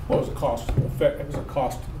cheap. Well, it was a cost effect. It was a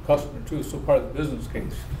cost to the customer too. So part of the business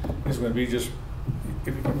case is going to be just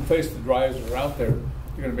if you can replace the drives that are out there,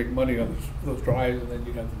 you're going to make money on those drives, and then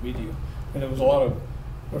you have the media. And there was a lot of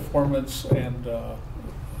performance and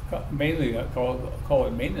mainly I call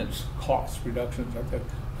it maintenance cost reductions that the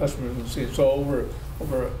customers will see. So over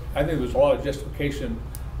I think there was a lot of justification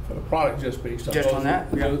for the product just based on Just on that,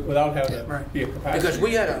 yeah. without having to Right. be a capacity. Because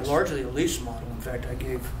we had largely a lease model. In fact, I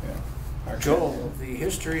gave Yeah. Joel the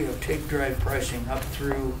history of tape drive pricing up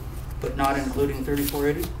through, but not including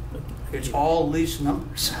 3480. It's all lease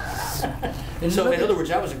numbers. So in other words,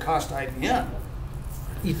 that was a cost to IBM.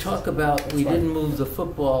 You talk about we didn't move the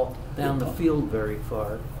football down the field very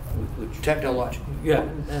far, which Technologically. yeah,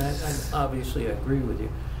 and I obviously I agree with you.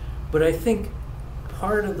 But I think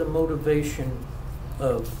part of the motivation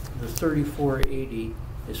of the 3480,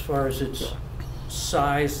 as far as its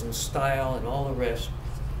size and style and all the rest,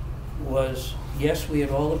 was, yes, we had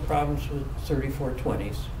all the problems with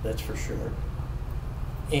 3420s, that's for sure.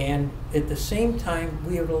 And at the same time,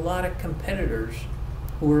 we had a lot of competitors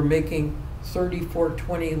who were making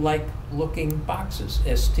 3420-like looking boxes,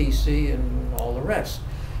 STC and all the rest.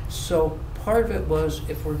 So part of it was,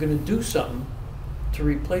 if we're going to do something to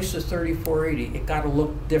replace the 3480, it got to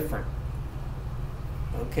look different.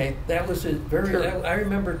 Okay, that was a very, Sure. I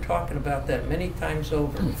remember talking about that many times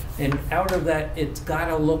over. And out of that, it's got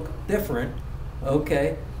to look different,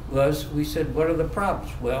 okay, was we said, what are the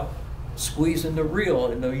problems? Well, squeezing the reel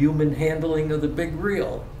and the human handling of the big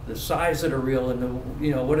reel, the size of the reel and the,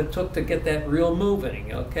 you know, what it took to get that reel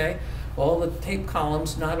moving, okay? All the tape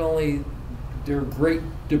columns, not only they're great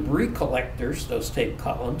debris collectors, those tape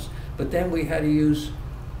columns, but then we had to use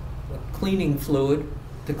cleaning fluid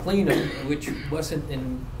to clean them, which wasn't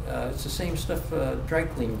in, it's the same stuff, dry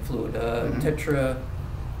cleaning fluid, tetra,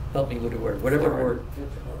 help me with the word, whatever word.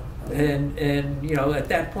 And you know, at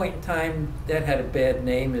that point in time, that had a bad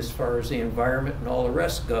name as far as the environment and all the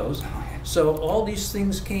rest goes. So all these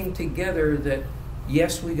things came together that,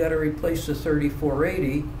 yes, we got to replace the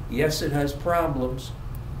 3480. Yes, it has problems,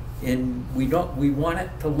 and we want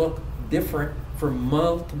it to look different for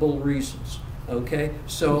multiple reasons. Okay,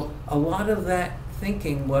 so a lot of that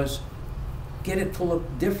thinking was get it to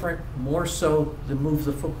look different, more so than move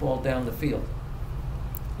the football down the field.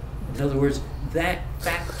 In other words, that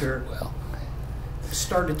factor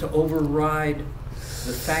started to override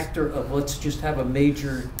the factor of let's just have a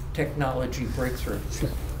major technology breakthrough.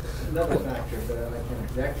 Another factor that I can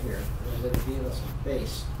interject here is that it gave us a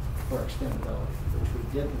base for extendability, which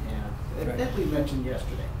we didn't have. Right. That we mentioned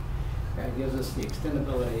yesterday. It gives us the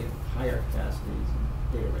extendability of higher capacities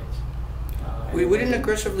and data rates. We didn't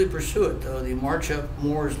aggressively pursue it, though. The march up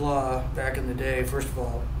Moore's Law back in the day, first of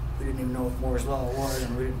all, we didn't even know what Moore's Law was,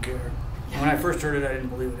 and we didn't care. When I first heard it, I didn't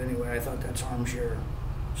believe it anyway. I thought that's armchair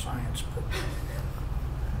science. But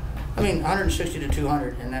I mean, 160 to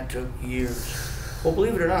 200, and that took years. Well,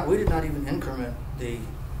 believe it or not, we did not even increment the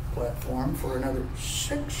platform for another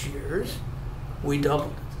 6 years. We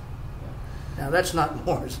doubled it. Now, that's not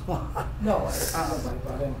Moore's Law. No, it's not like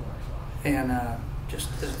brought in Moore's Law. And just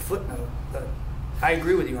as a footnote, but I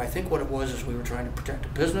agree with you. I think what it was is we were trying to protect the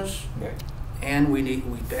business, Right. and we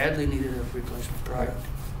badly needed a replacement product.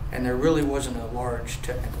 And there really wasn't a large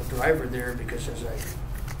technical driver there because, as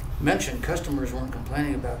I mentioned, customers weren't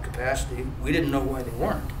complaining about capacity. We didn't know why they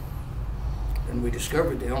weren't. And we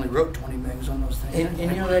discovered they only wrote 20 megs on those things. And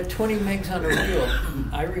you know, that 20 megs on a reel,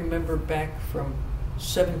 I remember back from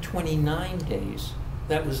 729 days,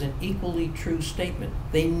 that was an equally true statement.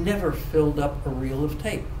 They never filled up a reel of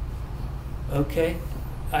tape. Okay?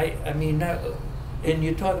 I mean, that, and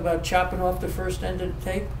you talk about chopping off the first end of the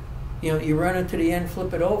tape, you know, you run it to the end,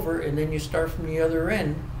 flip it over, and then you start from the other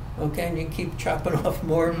end, okay, and you keep chopping off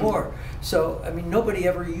more and more. So, I mean, nobody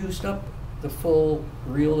ever used up the full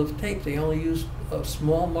reel of tape. They only used a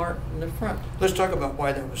small mark in the front. Let's talk about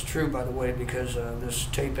why that was true, by the way, because this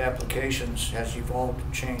tape applications has evolved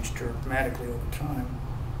and changed dramatically over time.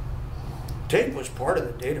 Tape was part of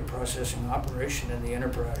the data processing operation in the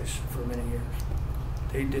enterprise for many years.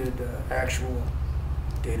 They did actual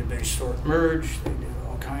database sort merge. They did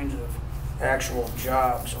all kinds of actual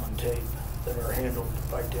jobs on tape that are handled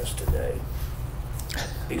by disk today.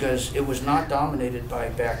 Because it was not dominated by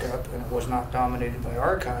backup and it was not dominated by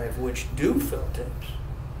archive, which do fill tapes.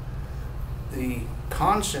 The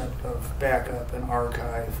concept of backup and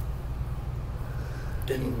archive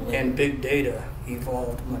and big data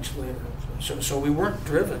evolved much later. So we weren't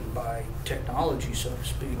driven by technology, so to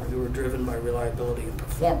speak. We were driven by reliability and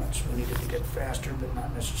performance. We needed to get faster, but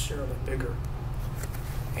not necessarily bigger.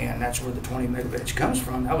 And that's where the 20 megabits comes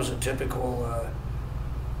from. That was a typical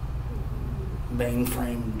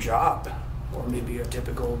mainframe job, or maybe a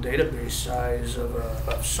typical database size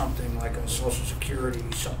of something like a Social Security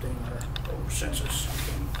something or census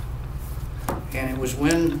something. And it was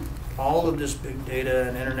when all of this big data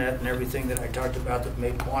and internet and everything that I talked about that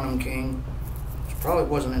made quantum king, it probably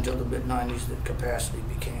wasn't until the mid-90s that capacity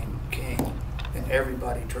became king, and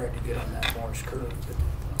everybody tried to get on that Morse curve.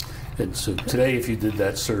 And so today, if you did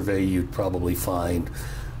that survey, you'd probably find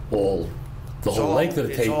the whole length of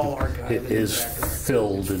the tape is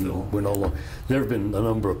filled, and we're no longer. There have been a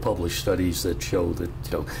number of published studies that show that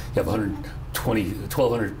you have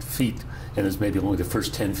 1,200 feet, and it's maybe only the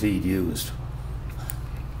first 10 feet used.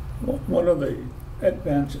 One of the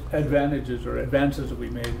advantages or advances that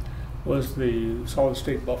we made was the solid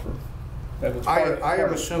state buffer. That was I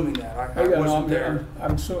am assuming that. I wasn't there.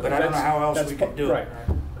 I'm assuming, but I don't know how else we could do it.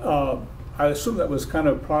 Right. I assume that was kind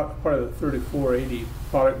of part of the 3480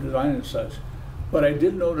 product design and such. But I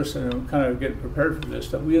did notice, and I'm kind of getting prepared for this,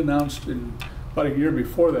 that we announced about a year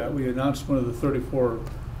before that, we announced one of the 34,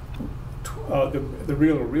 the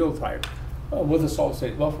reel-to-reel type with a solid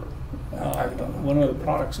state buffer. One of the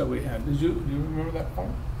products that we had. Do you remember that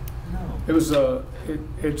product? No. It was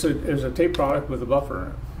it's a tape product with a buffer in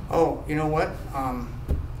it. Oh, you know what?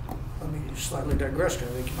 Let me slightly digress, because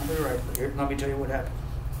I think you might be right. But here, let me tell you what happened.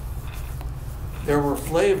 There were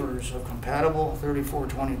flavors of compatible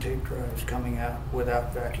 3420 tape drives coming out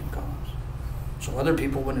without vacuum columns. So other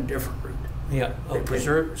people went a different route. Yeah. They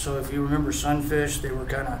preserved. So if you remember Sunfish, they were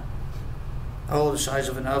kind of the size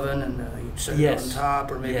of an oven, and you'd set it on top,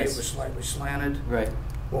 or maybe it was slightly slanted. Right.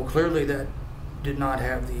 Well, clearly that did not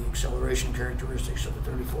have the acceleration characteristics of the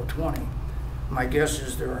 3420. My guess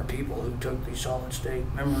is there are people who took the solid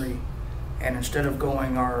state memory, and instead of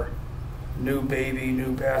going our new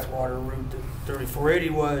bathwater route that 3480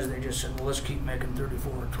 was, they just said, well, let's keep making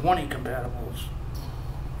 3420 compatibles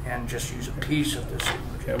and just use a piece of this.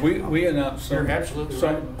 Yeah, we announced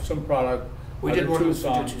some product. We did one with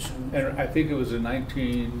Tucson, and I think it was in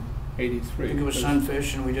 1983. I think it was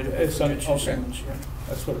Sunfish, and we did it with Tucson. Yeah,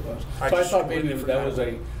 that's what it was. So I thought maybe that was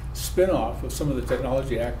a spin-off of some of the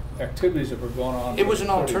technology activities that were going on. It was an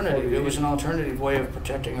alternative. It was an alternative way of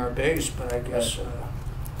protecting our base, but I guess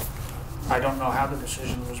I don't know how the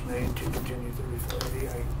decision was made to continue 3480.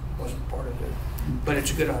 I wasn't part of it, but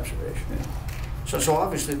it's a good observation. Yeah. So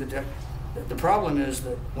obviously the problem is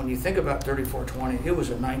that when you think about 3420, it was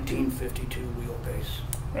a 1952 wheelbase,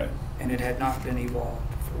 right, and it had not been evolved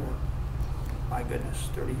for, my goodness,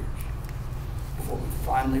 30 years before we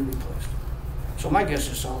finally replaced it. So my guess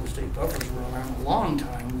is solid state buffers were around a long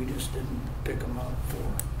time. We just didn't pick them up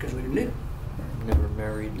because we didn't need them. Never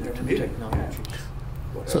married the two technologies.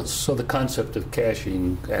 Yeah. So the concept of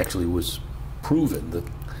caching actually was proven. The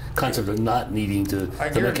concept of not needing the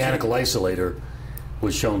mechanical isolator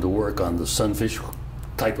was shown to work on the Sunfish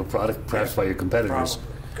type of product, perhaps by your competitors.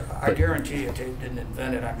 Probably. I guarantee you tape didn't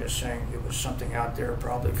invent it. I'm just saying it was something out there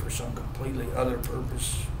probably for some completely other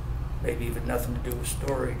purpose, maybe even nothing to do with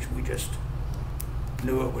storage. We just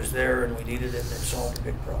knew it was there and we needed it, and it solved a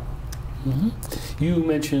big problem. Mm-hmm. You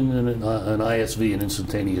mentioned an ISV, an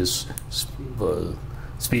instantaneous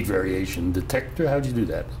speed variation detector. How'd you do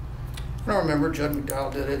that? I don't remember. Judd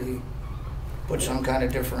McDowell did it. He put some kind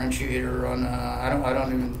of differentiator on. I don't know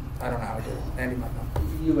how to do it. Andy might know.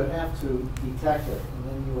 You would have to detect it, and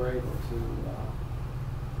then you were able to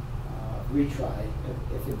retry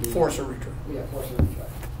if it be force a retry. Yeah, force a retry.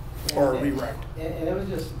 Or a rewrite. And it was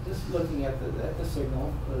just looking at the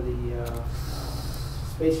signal, the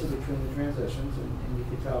spacing between the transitions, and you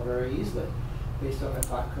could tell very easily based on the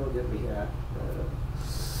clock code that we had, the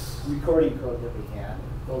recording code that we had.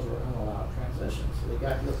 Those were unallowed transitions. So they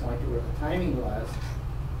got to the point where the timing was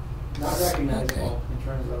not recognizable in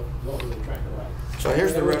terms of what we were trying to write. So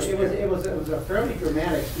here's the rest. It was a fairly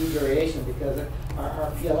dramatic speed variation because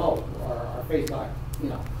our PLO, our phase lock,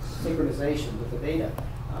 synchronization with the data,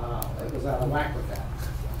 it was out of whack with that.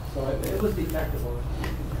 So it was detectable.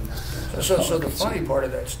 So the funny part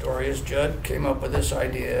of that story is Judd came up with this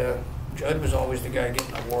idea. Judd was always the guy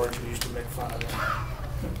getting awards. We used to make fun of him.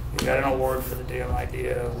 He got an award for the damn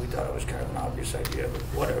idea. We thought it was kind of an obvious idea, but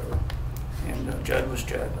whatever. And Judd was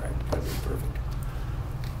Judd, right? That was perfect.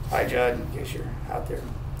 Hi, Judd, in case you're out there.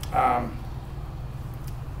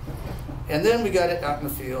 And then we got it out in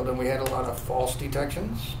the field, and we had a lot of false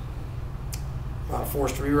detections, a lot of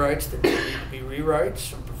forced rewrites that didn't need to be rewrites,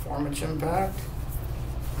 some performance impact.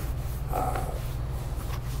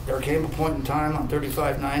 There came a point in time on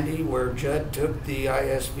 3590 where Judd took the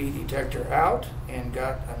ISV detector out and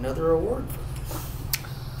got another award for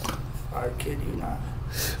it. I kid you not.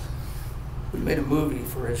 We made a movie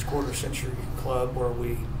for his quarter century club where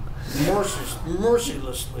we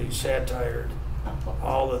mercilessly satired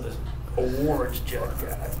all of the awards Judd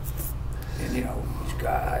got. And, you know, he's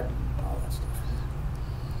God, and all that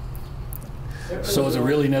stuff. So is it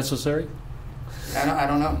really necessary? I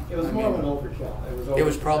don't know. It was more of an overkill. It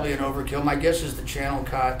was probably an overkill. My guess is the channel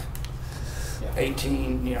caught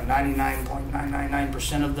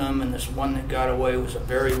 99.999% of them, and this one that got away was a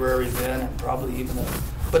very rare event, and probably even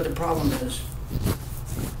but the problem is,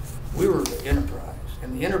 we were the enterprise,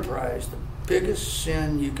 and the enterprise, the biggest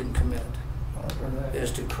sin you can commit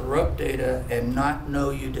is to corrupt data and not know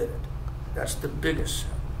you did it. That's the biggest sin.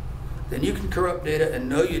 Then you can corrupt data and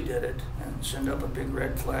know you did it, and send up a big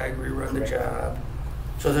red flag, rerun the job.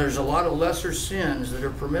 So there's a lot of lesser sins that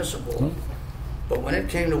are permissible. But when it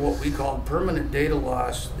came to what we called permanent data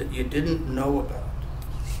loss that you didn't know about,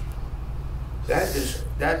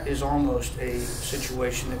 that is almost a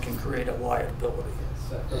situation that can create a liability.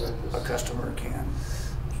 A customer can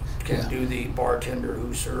do the bartender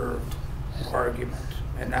who served argument.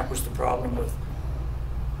 And that was the problem with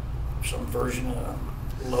some version of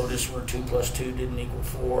Lotus where 2 + 2 didn't equal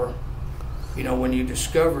 4. You know, when you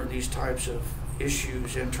discover these types of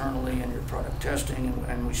issues internally in your product testing,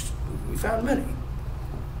 and we found many,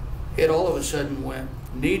 it all of a sudden went,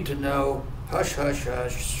 need to know, hush, hush,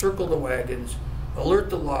 hush, circle the wagons, alert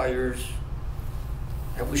the lawyers.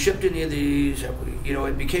 Have we shipped any of these? Have we, you know,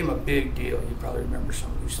 it became a big deal. You probably remember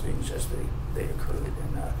some of these things as they occurred.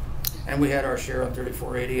 And we had our share on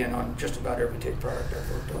 3480, and on just about every tape product I've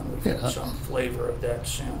worked on, we've had some flavor of that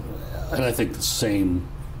sin. And I think the same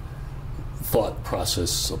thought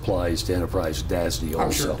process applies to enterprise DASD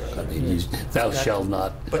also. Sure. I mean, thou shalt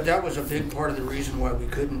not. But that was a big part of the reason why we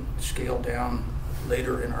couldn't scale down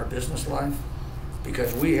later in our business life,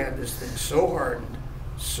 because we had this thing so hardened,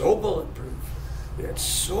 so bulletproof, we had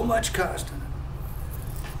so much cost in it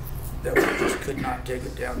that we just could not take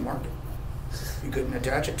it down market. You couldn't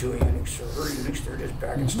attach it to a Unix server. Unix, they're just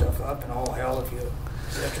backing stuff up, and all hell, if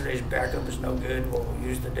yesterday's backup is no good, well, we'll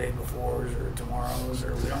use the day before's or tomorrow's,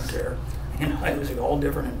 or we don't care. You know, it was a whole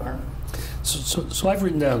different environment. So I've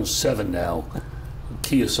written down 7 now,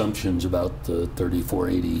 key assumptions about the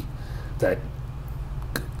 3480 that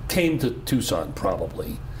came to Tucson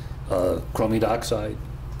probably. Chromium oxide,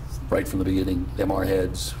 right from the beginning. MR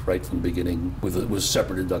heads, right from the beginning, with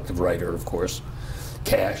separate inductive writer, of course.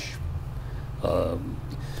 Cache.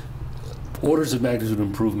 Orders of magnitude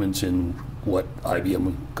improvements in what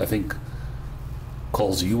IBM, I think,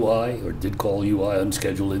 calls UI, or did call UI,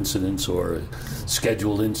 unscheduled incidents or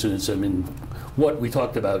scheduled incidents. I mean, what we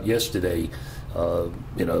talked about yesterday,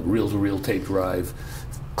 in a reel-to-reel tape drive,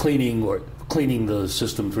 cleaning the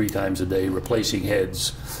system 3 times a day, replacing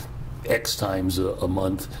heads X times a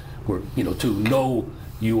month, where, you know, to no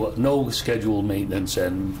scheduled maintenance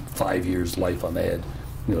and 5 years life on the head.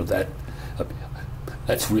 You know,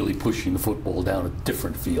 that's really pushing the football down a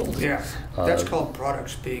different field. Yeah, that's called product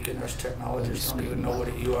speak, and us technologists don't even know what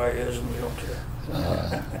a UI is, and we don't care.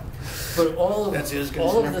 But all of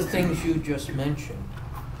concern. the things you just mentioned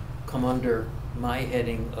come under my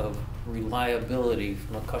heading of reliability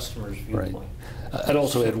from a customer's viewpoint. Right. I'd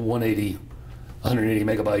also had 180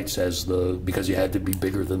 megabytes as because you had to be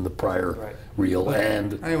bigger than the prior reel,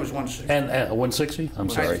 and I think it was 160. And 160. I'm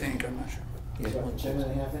sorry. I think, I'm not sure. Yeah,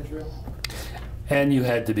 10.5-inch reel. And you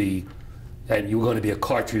had to be, and you were going to be a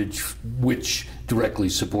cartridge which directly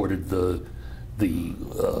supported the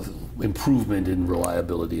improvement in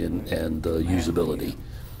reliability and usability.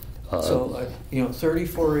 So,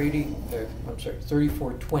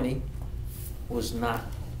 3420 was not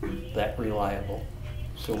that reliable.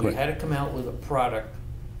 So we had to come out with a product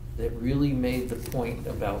that really made the point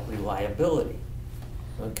about reliability.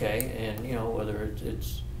 Okay, and you know, whether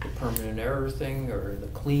it's the permanent error thing or the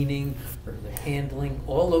cleaning or the handling,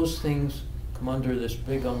 all those things come under this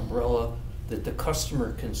big umbrella that the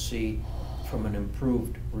customer can see from an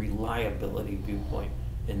improved reliability viewpoint.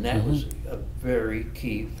 And that was a very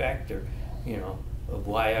key factor, you know, of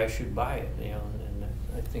why I should buy it, you know, and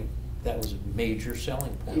I think that was a major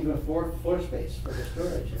selling point. Even floor space for the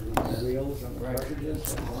storage, the reels and the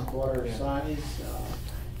cartridges, and 1/4 size.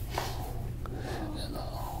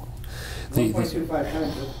 1.25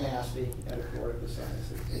 times the capacity at a quarter the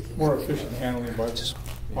size. More efficient handling by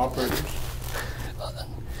operators.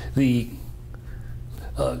 You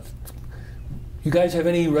guys have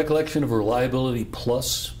any recollection of Reliability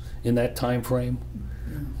Plus in that time frame?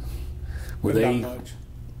 Were But they? not much.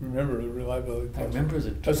 Remember the reliability. I remember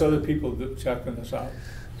That's other people that checking us out.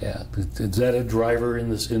 Yeah. Is that a driver in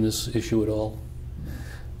this issue at all?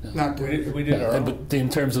 Not We did our own. But in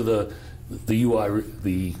terms of the UI,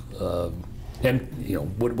 the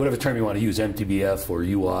whatever term you want to use, MTBF or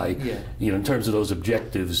UI, Yeah. in terms of those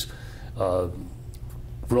objectives,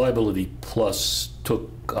 Reliability Plus took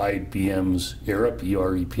IBM's ERP,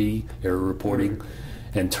 EREP, error reporting,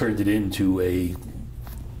 and turned it into a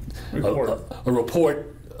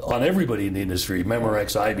report on everybody in the industry,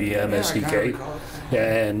 Memorex, IBM, SDK,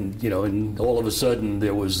 and all of a sudden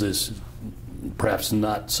there was this perhaps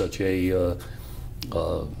not such a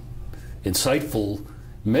insightful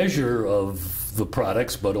measure of the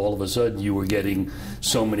products, but all of a sudden you were getting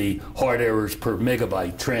so many hard errors per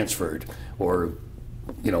megabyte transferred, or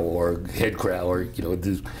head crowd,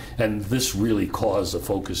 and this really caused a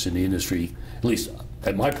focus in the industry, at least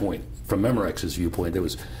at my point, from Memorex's viewpoint. There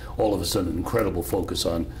was all of a sudden an incredible focus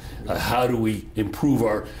on how do we improve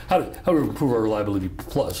our Reliability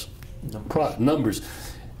Plus numbers.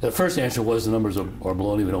 The first answer was the numbers are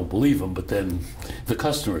baloney, we don't believe them, but then the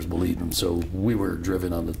customers believe them. So we were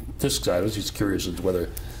driven on the disk side. I was just curious as to whether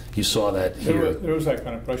you saw that here. There was that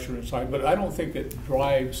kind of pressure inside, but I don't think it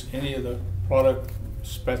drives any of the product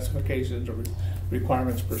specifications or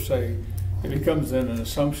requirements per se. It becomes then an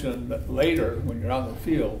assumption that later, when you're out in the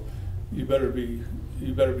field, you better be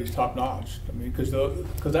top notch. I mean, because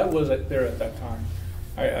that was there at that time.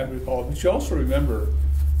 I recall, but you also remember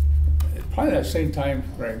probably that same time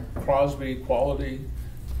frame, Crosby quality.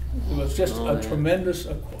 It was just a tremendous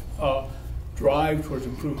drive towards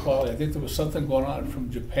improved quality. I think there was something going on from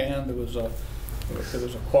Japan. There was a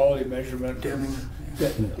quality measurement. Deming.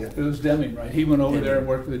 It was Deming, right? He went over there and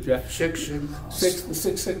worked with the Japanese.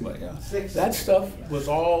 Six Sigma, yeah. That stuff was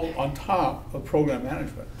all on top of program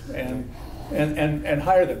management and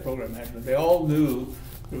higher than program management. They all knew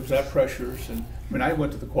there was that pressures. And I mean, I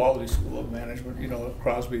went to the quality school of management, at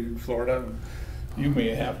Crosby in Florida. And you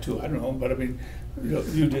may have too, I don't know, but I mean,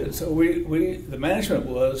 you did. So the management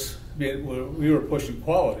was, we were pushing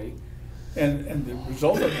quality, and the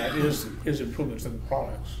result of that is improvements in the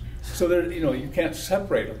products. So there, you can't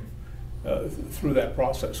separate them through that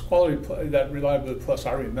process. Quality, that Reliability Plus,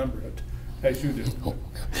 I remember it as you do.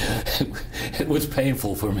 It was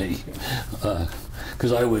painful for me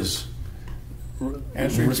because I was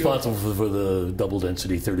responsible for the double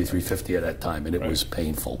density 3350 at that time, and it was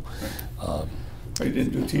painful. We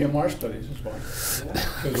didn't do TMR studies as well.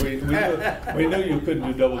 Because we knew you couldn't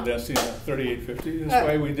do double density in 3850. That's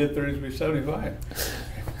why we did 3375.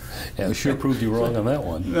 Yeah, it sure proved you wrong on that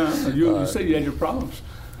one. No, you said you had your problems.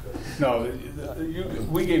 No,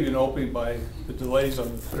 we gave you an opening by the delays on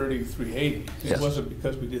the 3380. It wasn't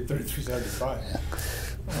because we did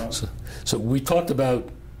 3375. So we talked about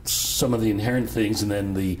some of the inherent things, and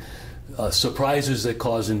then the surprises that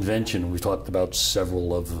cause invention. We talked about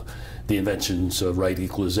several of the inventions, right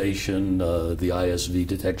equalization, the ISV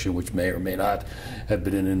detection, which may or may not have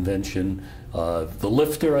been an invention. The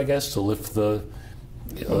lifter, I guess, to lift the...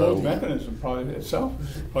 The load mechanism probably itself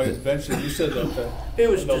is probably invention. You said that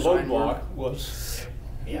the load block was...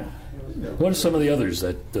 Yeah. What are some of the others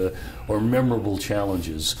that are memorable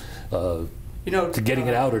challenges to getting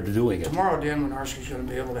it out or to doing it? Tomorrow Dan Winarski's going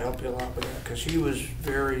to be able to help you a lot with that, because he was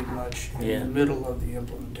very much in the middle of the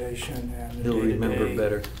implementation and the He'll remember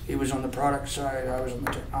better. He was on the product side, I was on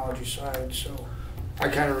the technology side, so I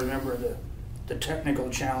kind of remember the technical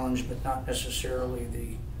challenge, but not necessarily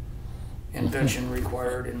the invention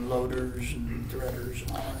required in loaders and threaders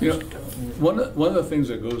and all that stuff. One of the things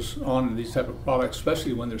that goes on in these type of products,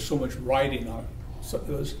 especially when there's so much writing on it, so it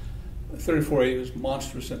was 3480 was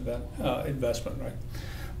monstrous investment, right?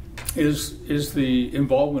 Is the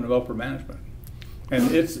involvement of upper management and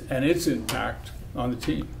its impact on the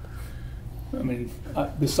team. I mean,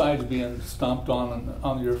 besides being stomped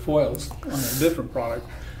on your foils on a different product,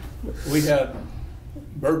 we had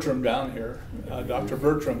Bertram down here. Dr.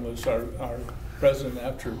 Bertram was our president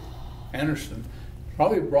after Anderson.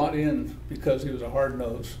 Probably brought in because he was a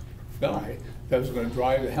hard-nosed guy that was going to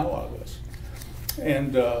drive the hell out of us.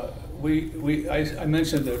 And I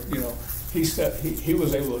mentioned that he said he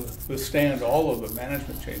was able to withstand all of the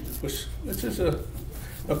management changes, which is a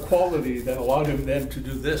quality that allowed him then to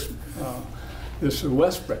do this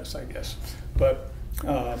West Press, I guess. But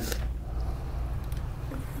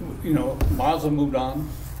Miles moved on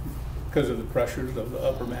because of the pressures of the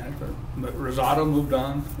upper management. Rosado moved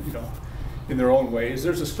on, in their own ways.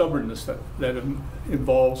 There's a stubbornness that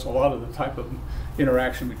involves a lot of the type of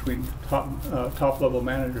interaction between top level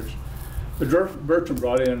managers. But Bertram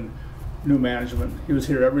brought in new management. He was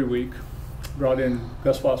here every week. Brought in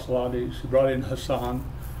Gus Vasilades. He brought in Hassan,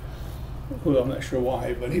 who I'm not sure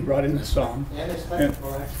why, but he brought in Hassan. And his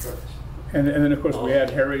technical experts. And then of course we had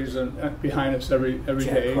Harry's behind us every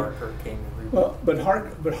day. Parker came every week. Well, but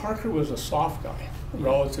Harker was a soft guy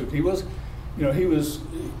relative. he was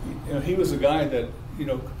a guy that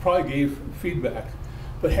probably gave feedback,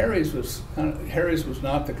 but Harry's was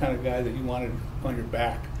not the kind of guy that you wanted on your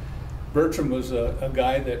back. Bertram was a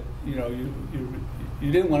guy that you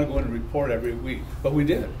didn't want to go in and report every week, but we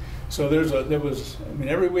did. So there was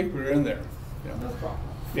every week we were in there. No problem.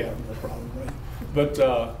 Yeah, no problem, right? But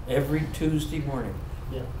Every Tuesday morning.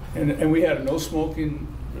 Yeah. and we had no smoking,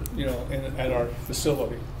 at our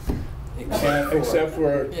facility, except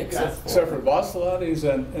for Vasilati's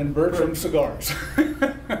and Bertram cigars.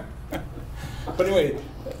 But anyway,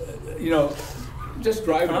 just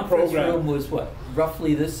driving the Conference program. room was what,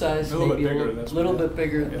 roughly this size, A little maybe bit a bigger than this, little yeah. bit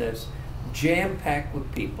bigger than Yeah. this, jam-packed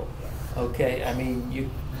with people. Okay, I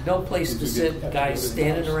mean, no place to Did you sit, have to guys go to the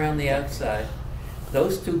standing house? around the outside.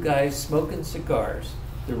 Those two guys smoking cigars.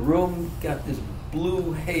 The room got this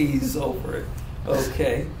blue haze over it.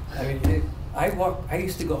 Okay, I mean, I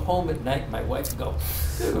used to go home at night. My wife would go,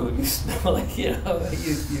 "Dude, you smell like you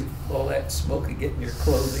all that smoke and get in your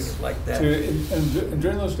clothing and like that." And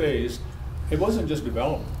during those days, it wasn't just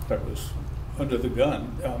development that was under the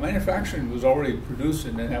gun. Manufacturing was already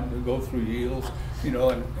producing and having to go through yields, and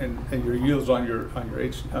your yields on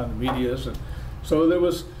the medias, and so there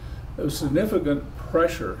was significant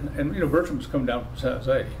pressure. And Bertram's come down from San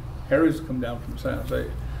Jose, Harry's come down from San Jose,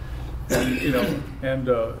 and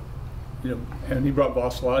and he brought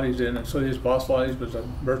Vasilati's in, and so his Vasilati's was a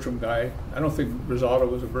Bertram guy. I don't think Rosado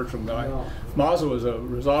was a Bertram guy. No. Mazza was a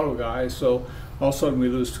Rosado guy. So all of a sudden we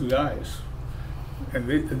lose two guys. And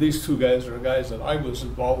these two guys are guys that I was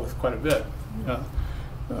involved with quite a bit.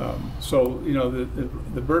 So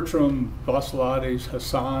the Bertram, Vasilati's,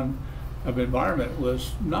 Hassan of environment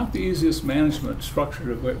was not the easiest management structure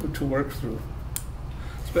to work through,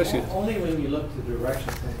 especially. Only when you look to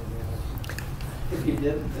direction thing. If you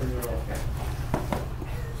didn't, then you're okay.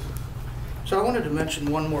 So I wanted to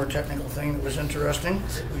mention one more technical thing that was interesting.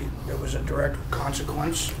 There was a direct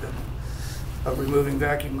consequence of removing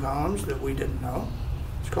vacuum columns that we didn't know.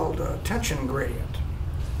 It's called tension gradient.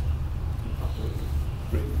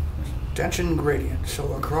 Tension gradient.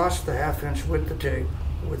 So across the half-inch width of tape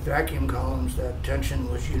with vacuum columns, that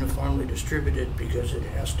tension was uniformly distributed because it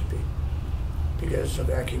has to be. Because a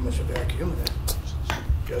vacuum is a vacuum, and that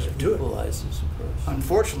doesn't do it. Equalizes, of course.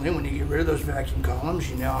 Unfortunately, when you get rid of those vacuum columns,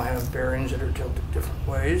 you now have bearings that are tilted different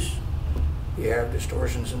ways. You have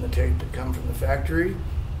distortions in the tape that come from the factory.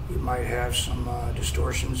 You might have some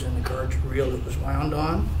distortions in the cartridge reel that was wound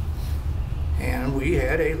on. And we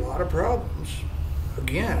had a lot of problems,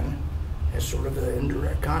 again, as sort of an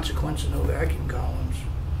indirect consequence of no vacuum columns,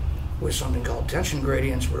 with something called tension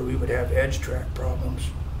gradients, where we would have edge track problems,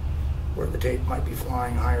 where the tape might be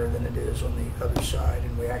flying higher than it is on the other side,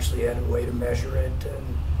 and we actually had a way to measure it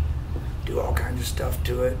and do all kinds of stuff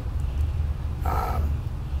to it.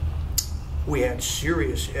 We had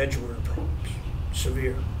serious edge wear problems,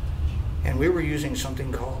 severe, and we were using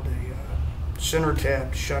something called a center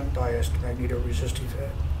tapped shunt biased magnetoresistive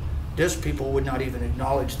head. Disc people would not even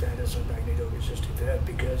acknowledge that as a magnetoresistive head,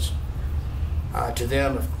 because to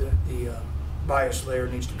them, if the bias layer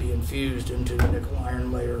needs to be infused into the nickel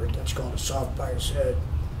iron layer, that's called a soft bias head,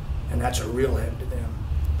 and that's a real head to them.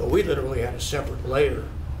 But we literally had a separate layer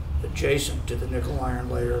adjacent to the nickel iron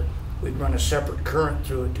layer. We'd run a separate current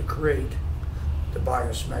through it to create the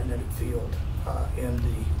bias magnetic field in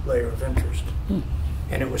the layer of interest.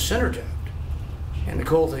 And it was center tapped. And the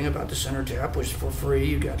cool thing about the center tap was, for free,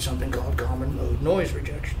 you got something called common mode noise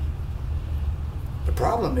rejection. The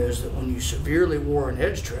problem is that when you severely wore an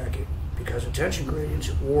edge track, because of tension gradients,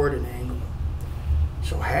 it wore at an angle.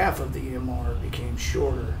 So half of the EMR became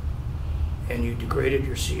shorter, and you degraded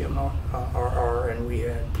your CMRR, and we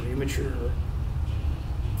had premature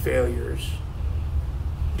failures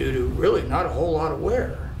due to really not a whole lot of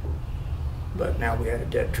wear. But now we had a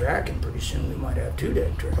dead track, and pretty soon we might have two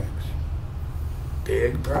dead tracks.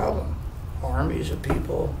 Big problem. Armies of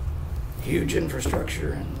people, huge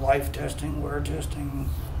infrastructure, and life testing, wear testing,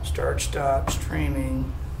 start, stop,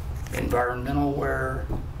 streaming, environmental wear,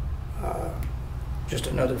 just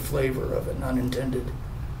another flavor of an unintended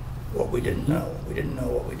what we didn't know. We didn't know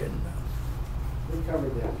what we didn't know. We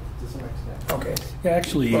covered that to some extent. Okay. Yeah,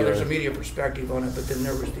 actually, Well, there's a media perspective on it, but then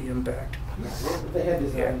there was the impact. They had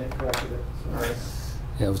designed that corrected it. So. All right.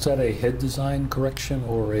 yeah, was that a head design correction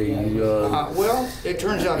or a? Well, it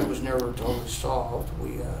turns out it was never totally solved.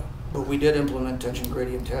 But we did implement tension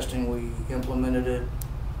gradient testing. We implemented it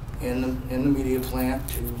in the media plant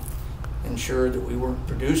to ensure that we weren't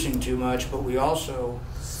producing too much, but we also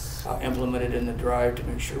implemented in the drive to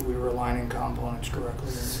make sure we were aligning components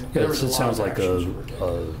correctly. Yeah, it sounds like a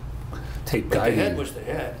tape But guiding. the head was the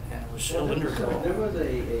head, and it was cylinder There coated. was an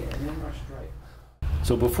inrush strike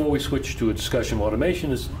So before we switch to a discussion of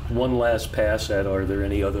automation, is one last pass at, are there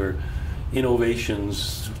any other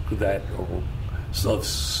innovations that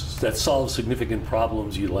solve significant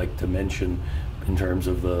problems you'd like to mention in terms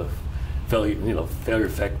of the failure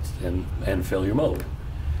effect and failure mode?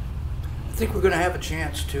 I think we're going to have a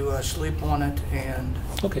chance to sleep on it, and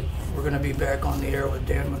Okay. we're going to be back on the air with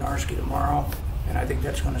Dan Winarski tomorrow, and I think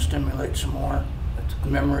that's going to stimulate some more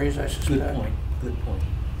memories, I suspect. Good point. Good point.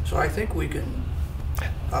 So I think we can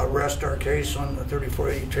rest our case on the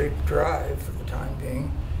 3480 tape drive for the time being.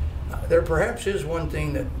 There perhaps is one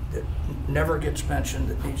thing that never gets mentioned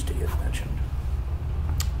that needs to get mentioned.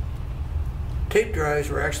 Tape drives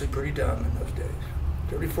were actually pretty dumb in those days.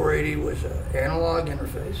 3480 was an analog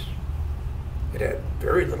interface. It had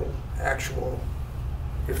very little actual,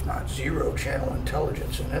 if not zero, channel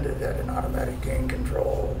intelligence in it. It had an automatic gain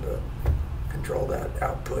control to control that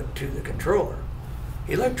output to the controller.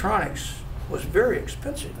 Electronics was very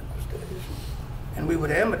expensive in those days, and we would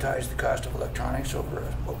amortize the cost of electronics over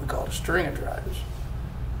what we called a string of drives.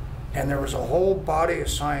 And there was a whole body of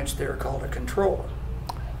science there called a controller.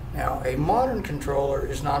 Now, a modern controller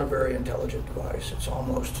is not a very intelligent device. It's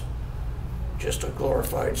almost just a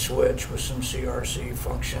glorified switch with some CRC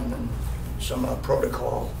function and some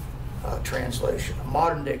protocol translation. A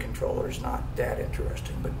modern day controller is not that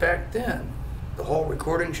interesting. But back then, the whole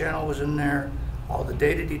recording channel was in there, all the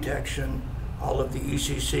data detection, all of the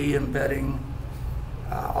ECC embedding,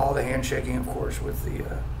 all the handshaking, of course, with the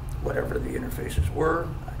whatever the interfaces were.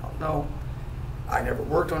 I don't know. I never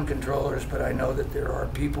worked on controllers, but I know that there are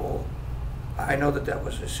people, I know that that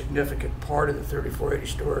was a significant part of the 3480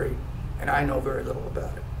 story, and I know very little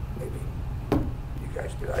about it. Maybe you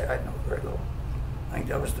guys do. I know very little. I think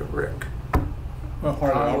that was the Rick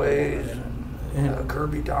Conways and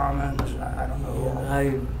Kirby Dommins. I don't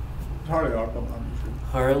know.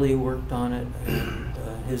 Harley worked on it, and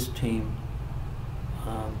his team.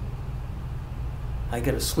 I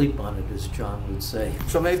got to sleep on it, as John would say.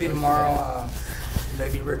 So maybe tomorrow,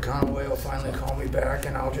 maybe Rick Conway will finally call me back,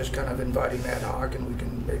 and I'll just kind of invite him ad hoc, and we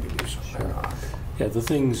can maybe do something ad hoc. Yeah, the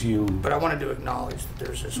things you... But I wanted to acknowledge that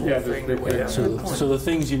there's this whole thing that we have. So the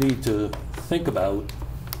things you need to think about,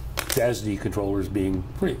 DASD controllers being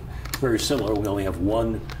very similar. We only have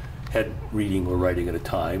one head reading or writing at a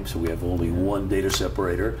time, so we have only one data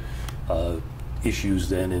separator. Issues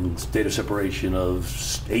then in data separation of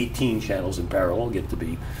 18 channels in parallel get to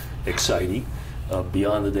be exciting.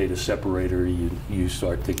 Beyond the data separator, you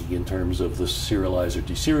start thinking in terms of the serializer,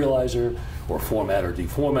 deserializer, or formatter,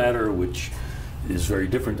 deformatter, which is very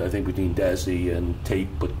different, I think, between DASD and tape,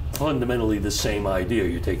 but fundamentally the same idea.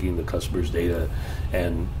 You're taking the customer's data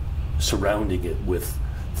and surrounding it with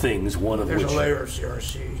things, one of There's which... a layer of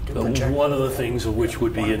CRC. One of the things of which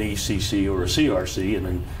would be an ECC or a CRC, and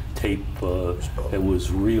then tape it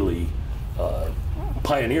was really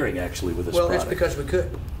pioneering, actually, with this product. Well, it's because we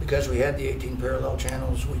could. Because we had the 18 parallel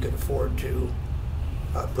channels, we could afford to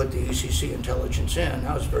put the ECC intelligence in.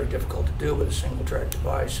 That was very difficult to do with a single track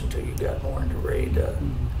device until you got more into RAID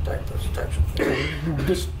types of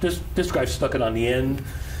things. This drive stuck it on the end,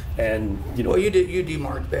 and Well, you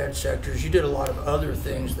demarked bad sectors. You did a lot of other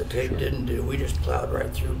things that tape didn't do. We just plowed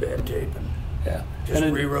right through bad tape and just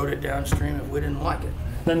rewrote it downstream if we didn't like it.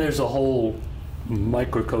 Then there's a whole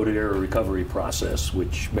microcoded error recovery process,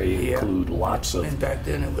 which may include lots of... And back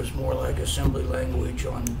then it was more like assembly language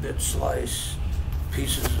on bit slice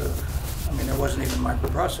pieces of... I mean, there wasn't even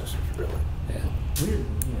microprocessors, really. Yeah.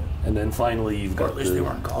 And then finally you've got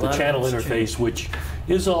the channel interface, which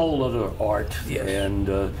is a whole other art. Yes. And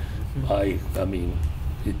I mean,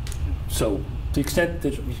 so to the extent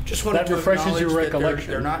that just wanted that refreshes your that recollection.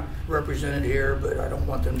 they're not represented here, but I don't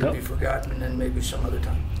want them to be forgotten, and then maybe some other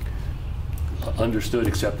time. Understood,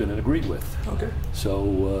 accepted, and agreed with. Okay.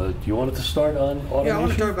 So do you want it to start on automation? Yeah, I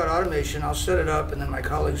want to talk about automation. I'll set it up, and then my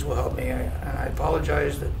colleagues will help me. And I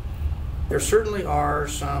apologize that there certainly are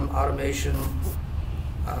some automation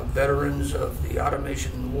veterans of the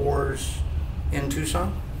automation wars in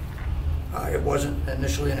Tucson. It wasn't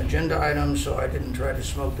initially an agenda item, so I didn't try to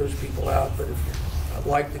smoke those people out. But if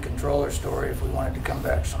like the controller story, if we wanted to come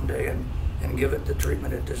back someday and give it the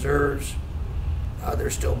treatment it deserves,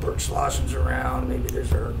 there's still Bert Slosson's around, maybe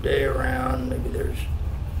there's Herb Day around, maybe there's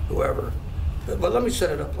whoever. But let me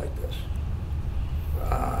set it up like this.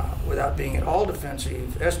 Without being at all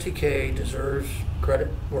defensive, STK deserves credit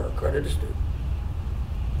where credit is due.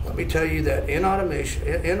 Let me tell you that in automation,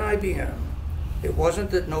 in IBM, it wasn't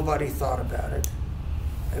that nobody thought about it.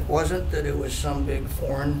 It wasn't that it was some big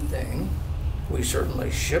foreign thing. We certainly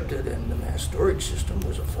shipped it, and the mass storage system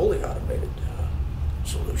was a fully automated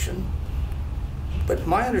solution. But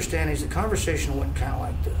my understanding is the conversation went kind of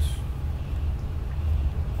like this.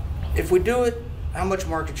 If we do it, how much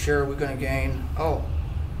market share are we going to gain? Oh,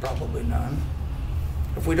 probably none.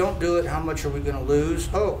 If we don't do it, how much are we going to lose?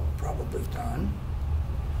 Oh, probably none.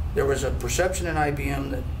 There was a perception in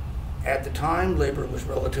IBM that at the time labor was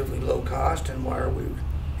relatively low cost, and why are we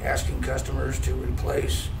asking customers to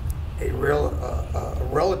replace a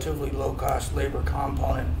relatively low cost labor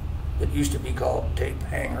component that used to be called tape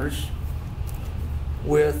hangers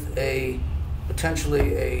with a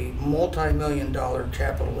potentially a multi-million-dollar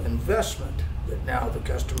capital investment that now the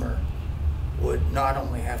customer would not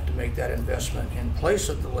only have to make that investment in place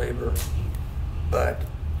of the labor, but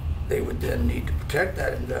they would then need to protect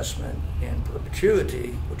that investment in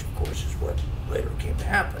perpetuity, which of course is what later came to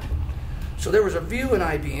happen. So there was a view in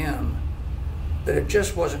IBM that it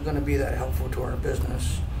just wasn't going to be that helpful to our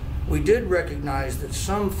business. We did recognize that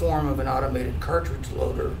some form of an automated cartridge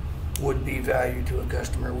loader would be value to a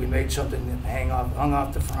customer. We made something that hung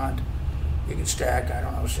off the front. You could stack, I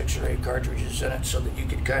don't know, 6 or 8 cartridges in it so that you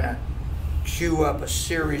could kind of queue up a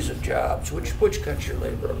series of jobs, which cuts your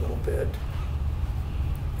labor a little bit.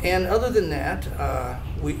 And other than that,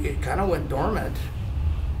 it kind of went dormant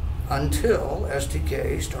until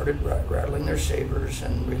STK started rattling their sabers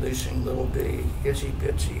and releasing little bitty,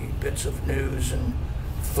 itsy-bitsy bits of news and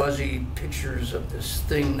fuzzy pictures of this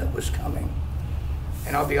thing that was coming.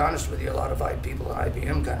 And I'll be honest with you, a lot of people at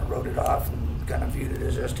IBM kind of wrote it off and kind of viewed it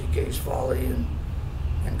as STK's folly,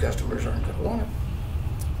 and customers aren't going to want it.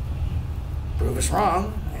 Prove us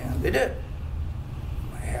wrong, and they did.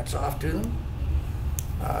 My hat's off to them.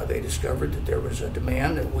 They discovered that there was a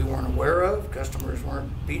demand that we weren't aware of. Customers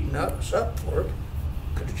weren't beating us up for it.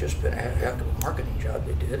 Could have just been a heck of a marketing job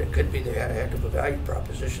they did. It could be they had a heck of a value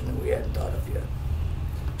proposition that we hadn't thought of yet.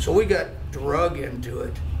 So we got drug into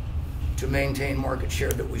it to maintain market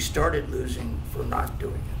share that we started losing for not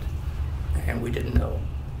doing it. And we didn't know.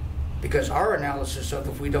 Because our analysis of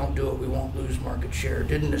if we don't do it, we won't lose market share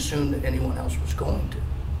didn't assume that anyone else was going to.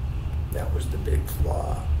 That was the big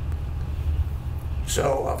flaw.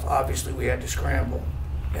 So obviously we had to scramble,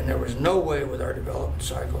 and there was no way with our development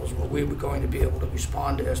cycles where we were going to be able to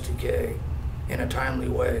respond to STK in a timely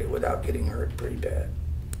way without getting hurt pretty bad.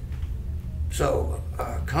 So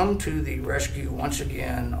come to the rescue once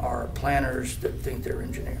again are planners that think they're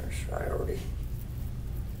engineers. A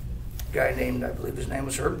guy named, I believe his name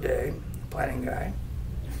was Herb Day, planning guy.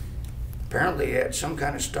 Apparently he had some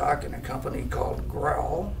kind of stock in a company called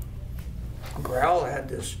Growl. Growl had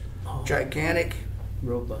this gigantic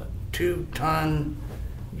Robot. 2-ton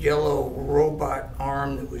yellow robot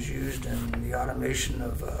arm that was used in the automation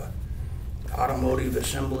of automotive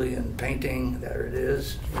assembly and painting. There it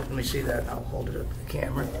is. Let me see that, and I'll hold it up to the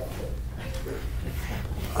camera.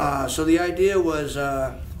 So the idea was,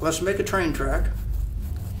 let's make a train track.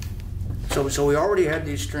 So we already had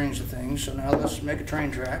these strings of things, so now let's make a train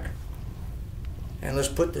track. And let's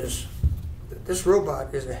put this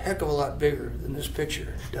robot is a heck of a lot bigger than this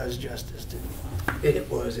picture does justice to. It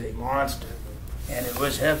was a monster, and it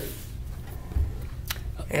was heavy.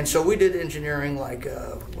 And so we did engineering like,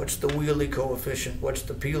 what's the wheelie coefficient, what's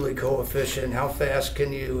the peelie coefficient, how fast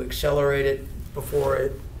can you accelerate it before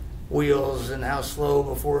it wheels, and how slow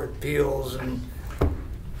before it peels. And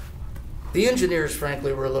the engineers,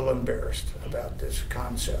 frankly, were a little embarrassed about this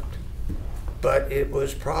concept. But it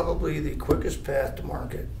was probably the quickest path to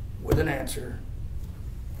market with an answer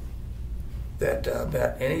that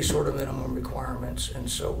met any sort of minimum requirements, and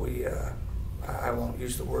so we, I won't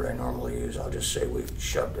use the word I normally use, I'll just say we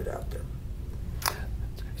shoved it out there.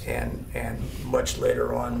 And much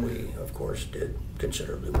later on, we, of course, did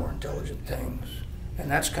considerably more intelligent things.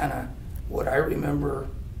 And that's kind of what I remember,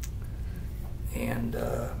 and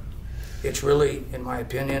it's really, in my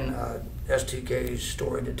opinion, STK's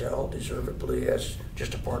story to tell, deservedly, as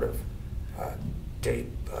just a part of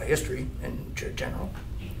tape history in general.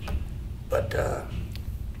 But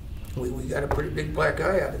we got a pretty big black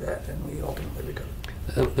eye out of that, and we ultimately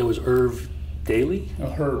recovered. There was Irv Daly?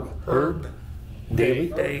 Herb Daly?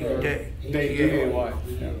 Day. D-A-Y.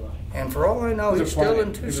 Yeah. And for all I know, he's still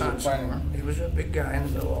in Tucson He somewhere. He was a big guy in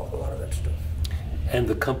the middle of a lot of that stuff. And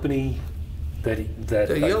the company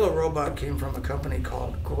The yellow robot came from a company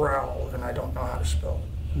called Growl, and I don't know how to spell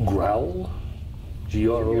it. Growl?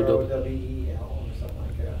 G-R-O-W? G-R-O-W-E-L or something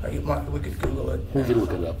like that. We could Google it. We could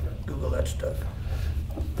look it up. Google that stuff.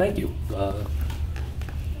 Thank you.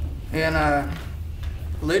 And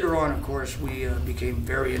later on, of course, we became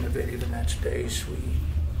very innovative in that space. We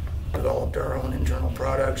developed our own internal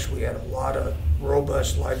products. We had a lot of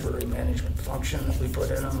robust library management function that we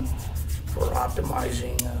put in them for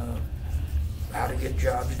optimizing how to get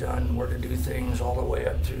jobs done, where to do things, all the way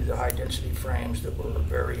up through the high-density frames that were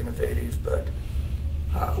very innovative. But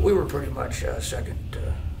we were pretty much second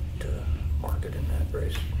to market in that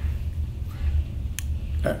race.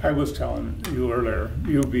 I was telling you earlier,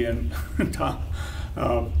 you being Tom,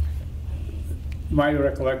 my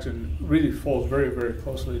recollection really falls very, very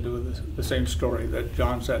closely to the same story that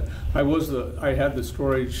John said. I had the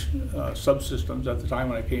storage subsystems at the time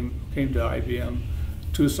when I came to IBM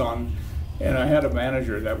Tucson, and I had a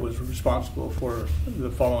manager that was responsible for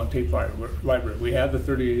the following tape library. We had the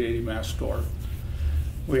 3880 mass store.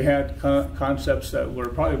 We had concepts that were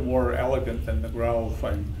probably more elegant than the Grell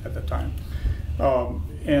thing at the time.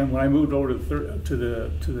 And when I moved over to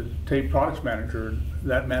the tape products manager,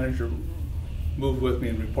 that manager moved with me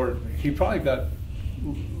and reported to me. He probably got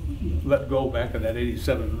let go back in that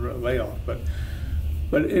 '87 layoff, but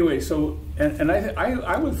anyway. So and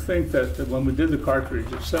I would think that when we did the cartridge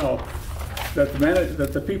itself, that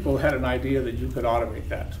the people had an idea that you could automate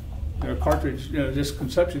that. Cartridge, just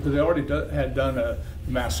conceptually, because they already had done a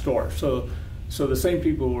mass store. So the same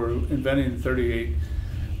people were inventing 3840.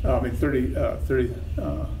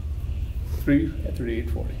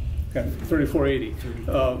 3480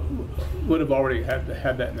 would have already had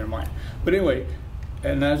that in their mind. But anyway,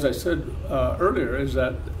 and as I said earlier, is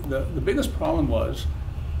that the biggest problem was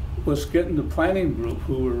getting the planning group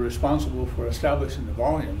who were responsible for establishing the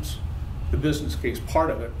volumes, the business case part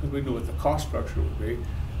of it, because we knew what the cost structure would be,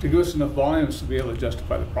 to give us enough volumes to be able to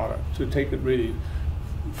justify the product, to take it really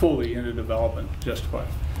fully into development, justify it.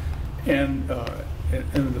 And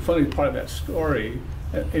the funny part of that story,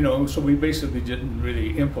 so we basically didn't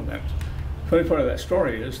really implement. The funny part of that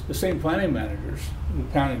story is the same planning managers, the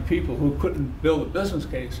planning people who couldn't build a business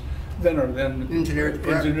case, then engineered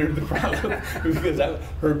the product because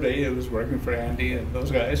Herb Day was working for Andy and those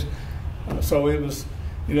guys. So it was,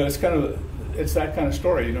 it's that kind of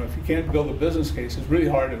story. If you can't build a business case, it's really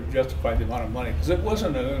hard to justify the amount of money, because it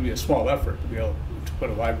wasn't going to be a small effort to be able to put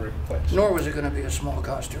a library in place. Nor was it going to be a small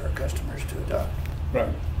cost to our customers to adopt.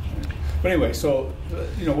 Right. But anyway, so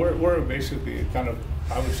we're basically kind of,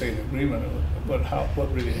 I would say, in agreement of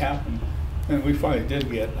what really happened, and we finally did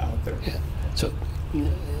get out there. Yeah. So,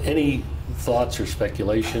 any thoughts or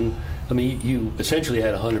speculation? I mean, you essentially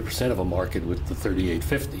had 100% of a market with the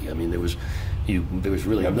 3850. I mean, there was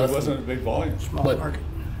really nothing. There wasn't a big volume. Small market.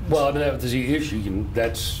 Well, I mean, that was the issue.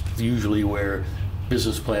 That's usually where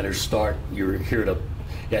business planners start. You're here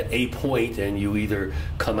at a point, and you either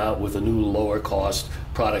come out with a new lower cost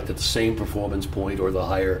product at the same performance point, or the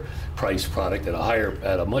higher price product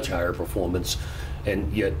at a much higher performance,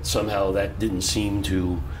 and yet somehow that didn't seem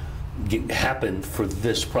to happen for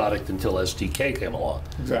this product until STK came along.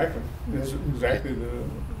 Exactly. That's exactly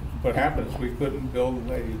what happened. Is we couldn't build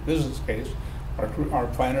a business case. Our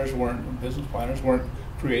business planners weren't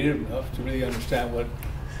creative enough to really understand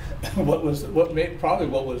what was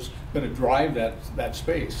going to drive that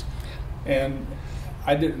space. And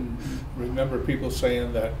I didn't remember people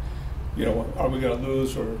saying that, are we going to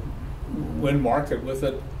lose or win market with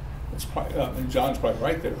it? It's probably, and John's probably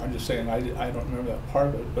right there. I'm just saying I don't remember that part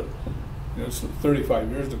of it, but it's 35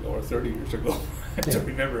 years ago or 30 years ago. I don't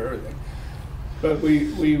remember everything. But we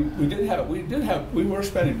were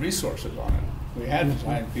spending resources on it. We had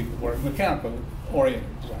design people working, mechanical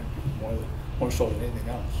oriented design people more so than anything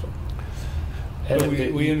else. So. But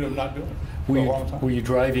we ended up not doing it for a long time. Were you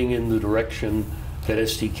driving in the direction that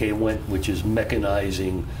STK went, which is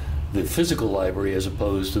mechanizing the physical library, as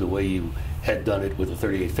opposed to the way you had done it with the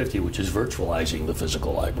 3850, which is virtualizing the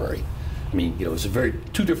physical library? I mean, it's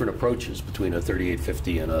two different approaches between a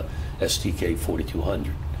 3850 and a STK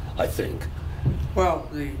 4200, I think. Well,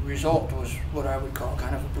 the result was what I would call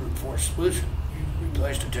kind of a brute force solution. You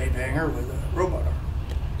replaced a tape hanger with a robot arm.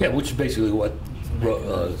 Yeah, which is basically what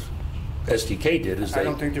STK did. I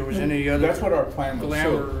don't think there was any other. That's what our plan was.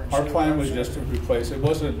 So our plan was just to replace. It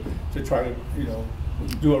wasn't to try to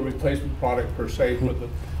do a replacement product per se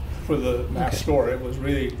for the mass store. It was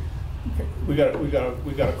really we got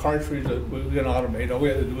a cartridge that we can automate. All we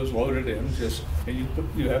had to do was load it in, and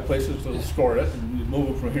you have places to store it, and you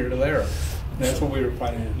move it from here to there. And that's what we were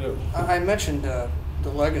planning to do. I mentioned the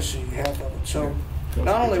legacy half of it. So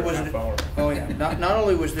not only was it, not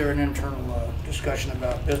only was there an internal discussion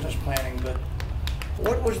about business planning, but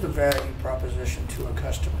what was the value proposition to a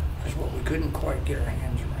customer is what we couldn't quite get our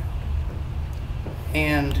hands around.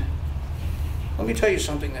 And let me tell you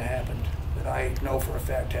something that happened that I know for a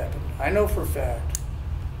fact happened. I know for a fact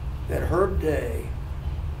that Herb Day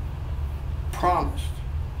promised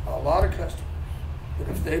a lot of customers that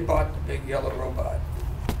if they bought the big yellow robot,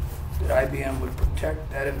 that IBM would protect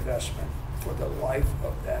that investment for the life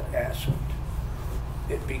of that asset.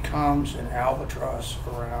 it becomes an albatross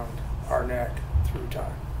around our neck through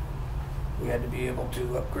time. We had to be able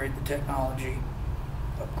to upgrade the technology,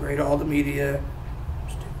 upgrade all the media,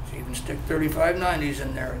 even stick 3590s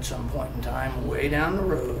in there at some point in time, way down the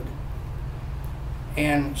road.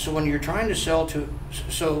 And so when you're trying to sell to,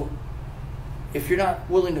 so if you're not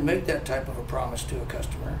willing to make that type of a promise to a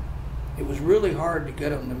customer, it was really hard to get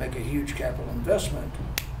them to make a huge capital investment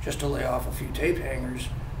just to lay off a few tape hangers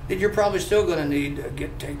that you're probably still going to need to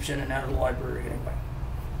get tapes in and out of the library anyway.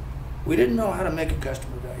 We didn't know how to make a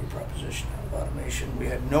customer value proposition out of automation. We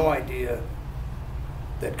had no idea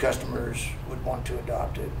that customers would want to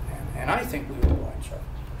adopt it, and I think we were blindsided.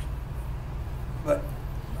 But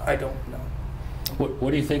I don't know.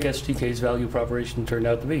 What do you think STK's value proposition turned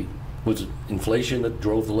out to be? Was it inflation that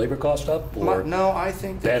drove the labor cost up, or no? I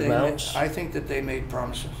think that bad mounts? I think that they made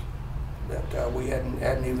promises that we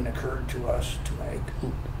hadn't even occurred to us to make.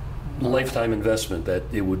 Lifetime investment that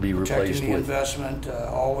it would be replaced Protecting the with. investment,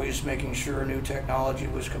 always making sure new technology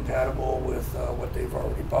was compatible with what they've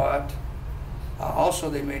already bought. Also,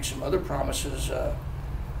 they made some other promises.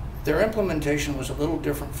 Their implementation was a little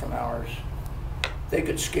different from ours. They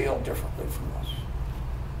could scale differently from us.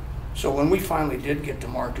 So when we finally did get to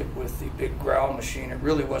market with the big growl machine, it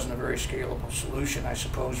really wasn't a very scalable solution. I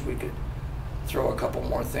suppose we could throw a couple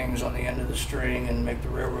more things on the end of the string and make the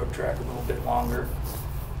railroad track a little bit longer.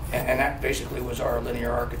 And that basically was our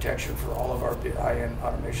linear architecture for all of our high-end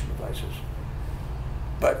automation devices.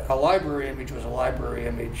 But a library image was a library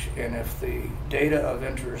image, and if the data of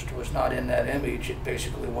interest was not in that image, it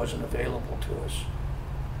basically wasn't available to us.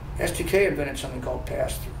 STK invented something called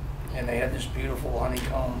pass-through, and they had this beautiful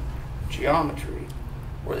honeycomb geometry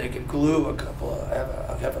where they could glue a couple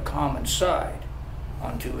of, have a common side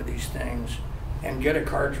on two of these things and get a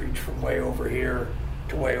cartridge from way over here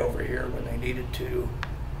to way over here when they needed to.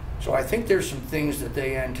 So I think there's some things that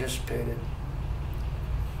they anticipated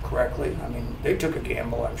correctly. I mean, they took a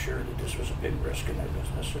gamble, I'm sure, that this was a big risk in their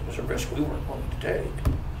business. It was a risk we weren't willing to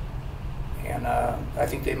take. And I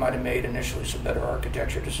think they might have made initially some better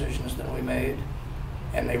architecture decisions than we made.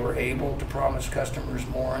 And they were able to promise customers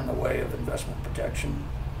more in the way of investment protection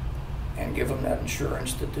and give them that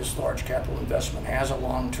assurance that this large capital investment has a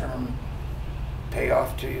long-term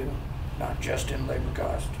payoff to you, not just in labor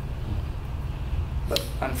cost. But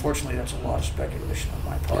unfortunately, that's a lot of speculation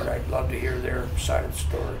on my part. I'd love to hear their side of the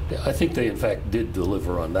story. Yeah, I think they, in fact, did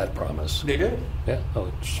deliver on that promise. They did. Yeah.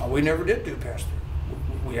 We never did do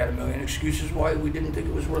pass-through. We had a million excuses why we didn't think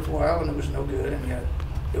it was worthwhile, and it was no good, and yet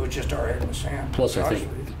it was just our head in the sand. Plus, I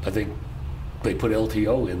think they put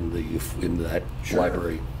LTO in that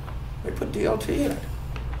library. They put DLT in it.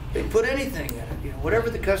 They put anything in it, whatever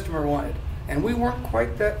the customer wanted, and we weren't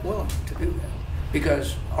quite that willing to do that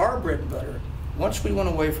because our bread and butter. Once we went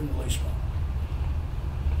away from the lease model,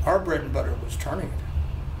 our bread and butter was turning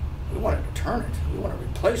it. We wanted to turn it. We want to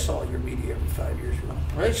replace all your media every 5 years. We want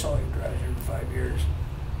to replace all your drives every 5 years.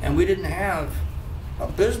 And we didn't have a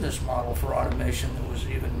business model for automation that was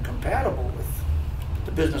even compatible with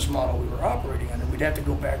the business model we were operating under. We'd have to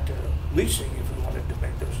go back to leasing if we wanted to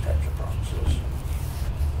make those types of promises.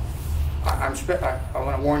 I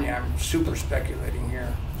want to warn you, I'm super speculating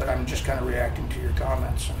here, but I'm just kind of reacting to your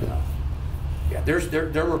comments. And, yeah,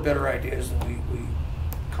 there were better ideas that we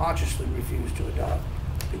consciously refused to adopt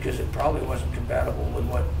because it probably wasn't compatible with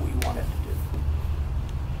what we wanted to do.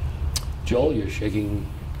 Joel, you're shaking.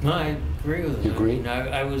 No, I agree with you. You agree?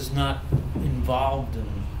 I was not involved in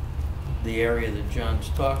the area that John's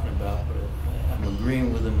talking about, but I'm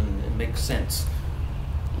agreeing with him and it makes sense.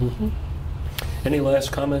 Mm-hmm. Any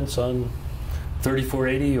last comments on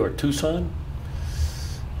 3480 or Tucson?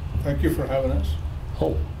 Thank you for having us.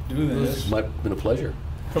 Oh. Doing this. It's been a pleasure.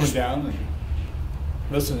 Coming down and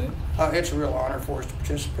listening. It's a real honor for us to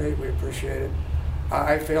participate. We appreciate it.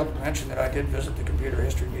 I failed to mention that I did visit the Computer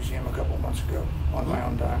History Museum a couple of months ago on my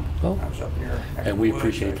own time. Oh. I was up near and we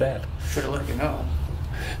appreciate that. Should have let you know.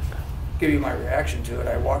 Give you my reaction to it.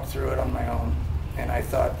 I walked through it on my own, and I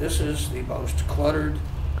thought, this is the most cluttered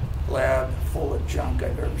lab full of junk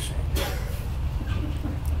I've ever seen.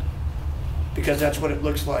 Because that's what it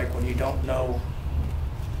looks like when you don't know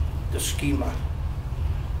the schema.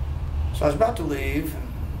 So I was about to leave,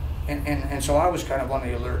 and so I was kind of on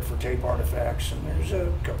the alert for tape artifacts, and there's a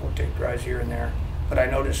couple of tape drives here and there, but I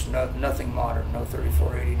noticed nothing modern, no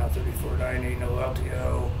 3480, no 3490, no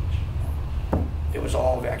LTO. It was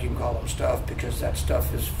all vacuum column stuff because that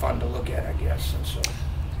stuff is fun to look at, I guess. And so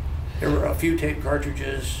there were a few tape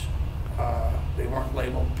cartridges. They weren't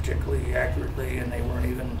labeled particularly accurately, and they weren't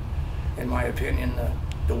even, in my opinion,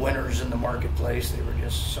 the winners in the marketplace. They were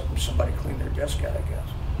just somebody cleaned their desk out, I guess.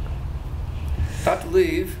 about to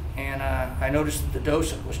leave, and I noticed that the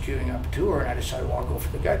docent was queuing up a tour, and I decided, well, I'll go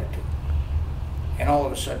for the guided tour. And all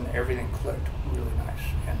of a sudden, everything clicked really nice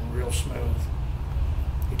and real smooth.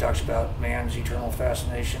 He talks about man's eternal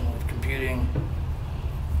fascination with computing,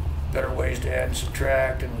 better ways to add and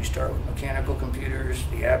subtract, and we start with mechanical computers,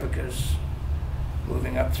 the abacus,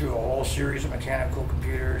 moving up through a whole series of mechanical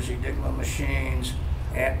computers, Enigma machines,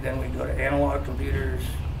 and then we go to analog computers.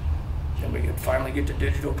 Then we finally get to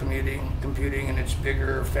digital computing, and it's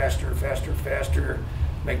bigger, faster, faster, faster.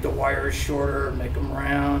 Make the wires shorter, make them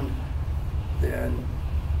round. Then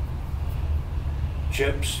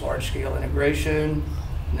chips, large-scale integration.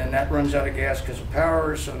 And then that runs out of gas because of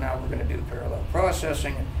power, so now we're going to do parallel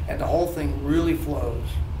processing. And the whole thing really flows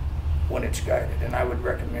when it's guided. And I would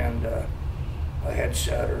recommend a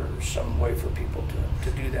headset or some way for people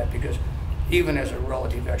to do that, because even as a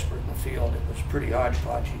relative expert in the field, it was pretty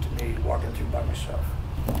hodgepodgey to me walking through by myself.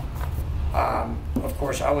 Of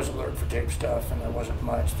course, I was alert for tape stuff, and there wasn't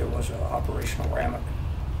much. There was an operational ramet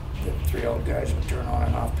that 3 old guys would turn on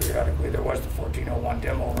and off periodically. There was the 1401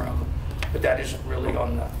 demo room, but that isn't really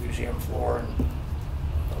on the museum floor, and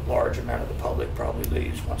a large amount of the public probably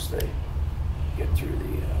leaves once they get through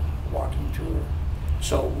the walking tour.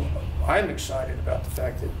 So I'm excited about the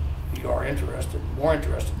fact that you are more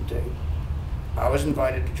interested in tape. I was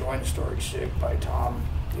invited to join the storage SIG by Tom,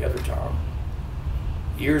 the other Tom,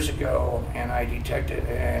 years ago, and I detected,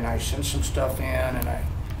 and I sent some stuff in, and I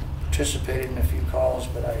participated in a few calls,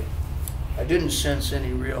 but I didn't sense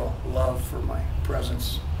any real love for my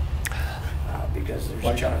presence, because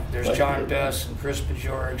there's John Bess and Chris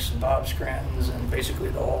Bajorix and Bob Scrantons and basically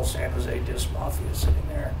the whole San Jose disc mafia sitting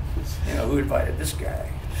there. You know, who invited this guy?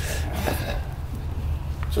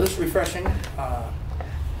 So this is refreshing.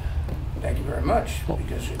 Thank you very much,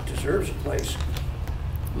 because it deserves a place.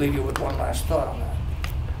 Leave you with one last thought on that.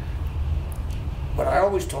 What I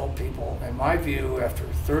always told people, in my view, after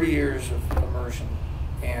 30 years of immersion,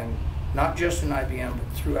 and not just in IBM,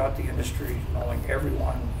 but throughout the industry, knowing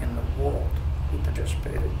everyone in the world who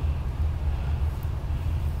participated,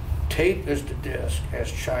 tape is to disk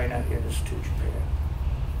as China is to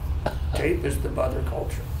Japan. Tape is the mother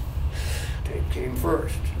culture. Tape came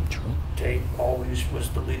first. True. Tape always was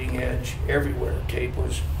the leading edge everywhere. Tape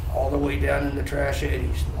was all the way down in the trash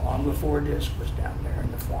 80s, long before disc was down there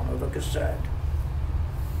in the form of a cassette.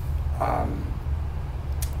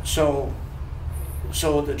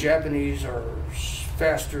 So the Japanese are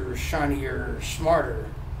faster, shinier, smarter,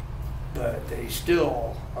 but they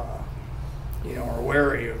still, are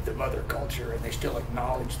wary of the mother culture, and they still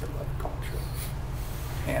acknowledge the mother culture.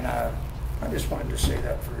 And I just wanted to say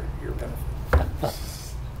that for your benefit.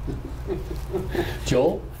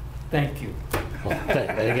 Joel? Thank you. Well,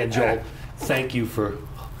 and again, Joel, thank you for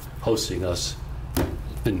hosting us.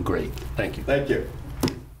 It's been great. Thank you. Thank you.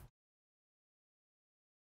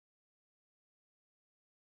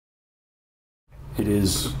 It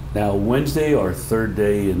is now Wednesday, our 3rd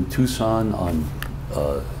day in Tucson on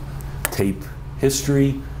tape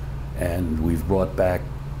history, and we've brought back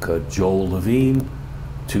Joel Levine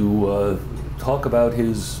to talk about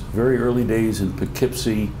his very early days in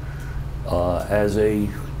Poughkeepsie as a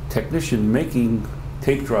technician making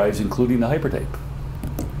tape drives, including the hypertape.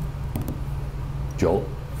 Joel?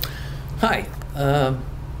 Hi.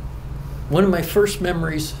 One of my first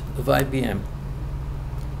memories of IBM.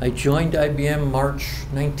 I joined IBM March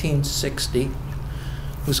 1960,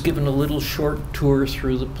 was given a little short tour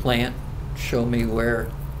through the plant, show me where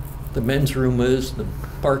the men's room is, the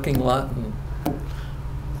parking lot, and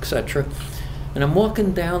etc. And I'm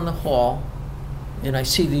walking down the hall, and I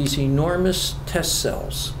see these enormous test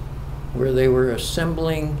cells where they were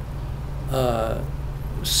assembling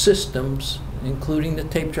systems, including the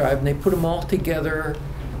tape drive, and they put them all together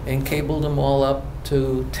and cabled them all up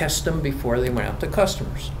to test them before they went out to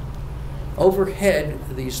customers. Overhead,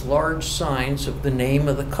 these large signs of the name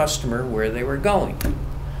of the customer where they were going.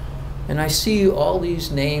 And I see all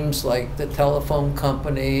these names like the telephone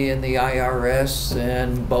company and the IRS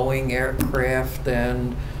and Boeing Aircraft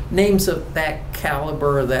and names of that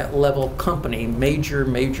caliber, that level company, major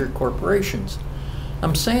corporations.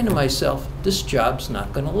 I'm saying to myself, this job's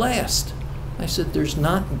not going to last. I said, there's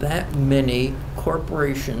not that many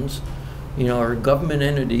corporations, or government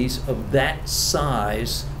entities of that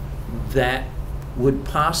size that would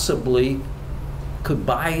possibly could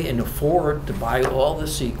buy and afford to buy all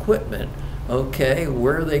this equipment. Okay,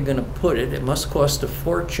 where are they going to put it? It must cost a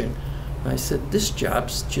fortune. I said, this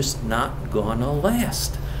job's just not going to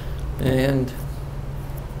last. And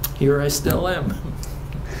here I still am.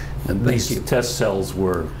 And these test cells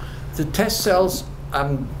were? The test cells,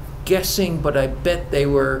 I'm guessing, but I bet they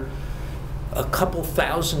were a couple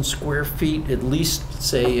thousand square feet, at least.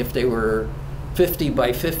 Say if they were 50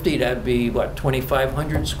 by 50, that'd be what,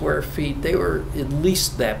 2,500 square feet. They were at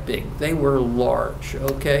least that big. They were large,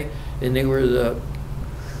 okay? And they were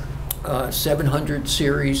the 700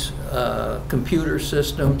 series computer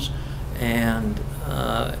systems, and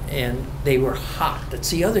they were hot. That's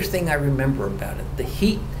the other thing I remember about it. The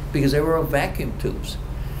heat, because they were all vacuum tubes.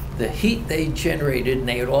 The heat they generated, and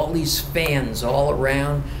they had all these fans all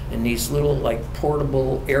around, and these little like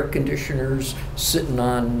portable air conditioners sitting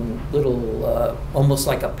on little, almost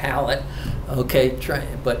like a pallet, okay?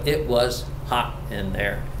 But it was hot in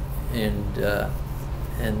there, and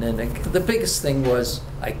then the biggest thing was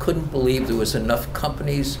I couldn't believe there was enough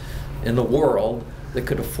companies in the world that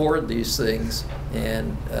could afford these things,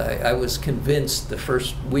 and I was convinced the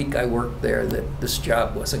first week I worked there that this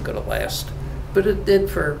job wasn't going to last. But it did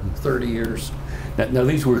for 30 years. Now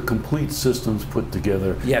these were complete systems put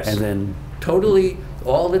together. Yes. And then totally,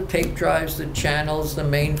 all the tape drives, the channels, the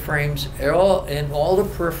mainframes, and all the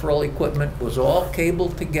peripheral equipment was all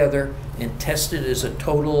cabled together and tested as a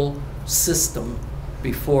total system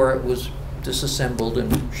before it was disassembled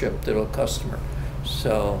and shipped to a customer.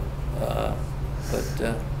 So, the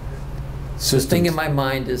thing in my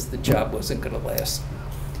mind is the job wasn't going to last.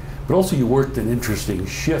 But also you worked an interesting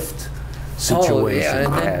shift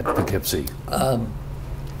situation at Poughkeepsie. I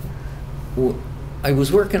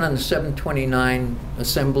was working on the 729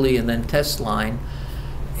 assembly and then test line,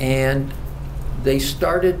 and they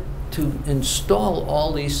started to install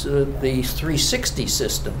all these the 360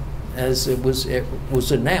 system as it was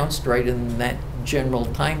announced right in that general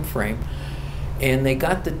time frame, and they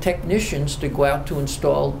got the technicians to go out to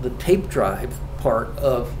install the tape drive part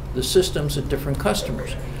of the systems at different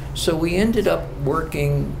customers. So we ended up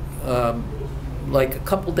working like a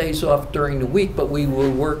couple days off during the week, but we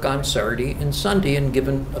would work on Saturday and Sunday and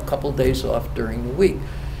given a couple days off during the week.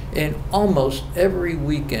 And almost every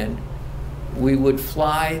weekend, we would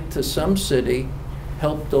fly to some city,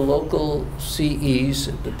 help the local CEs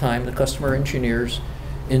at the time, the customer engineers,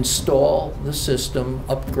 install the system,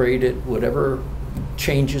 upgrade it, whatever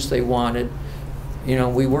changes they wanted. You know,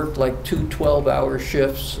 we worked like 2 12-hour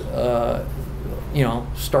shifts, you know,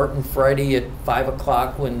 starting Friday at 5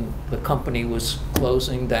 o'clock when the company was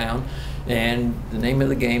closing down. And the name of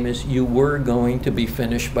the game is you were going to be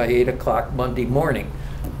finished by 8 o'clock Monday morning.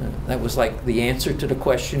 That was like the answer to the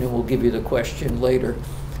question, and we'll give you the question later.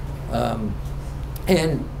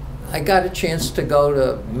 And I got a chance to go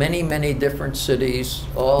to many, many different cities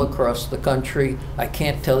all across the country. I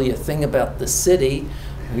can't tell you a thing about the city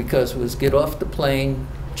because it was get off the plane,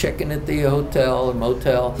 check in at the hotel or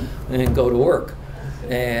motel, and go to work.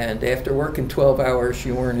 And after working 12 hours,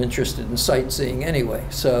 you weren't interested in sightseeing anyway.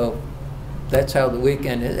 So that's how the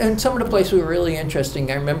weekend is. And some of the places were really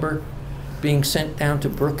interesting. I remember being sent down to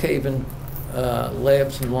Brookhaven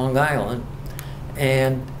Labs in Long Island,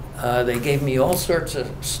 and they gave me all sorts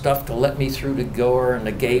of stuff to let me through the door and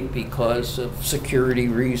the gate because of security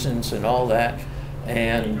reasons and all that.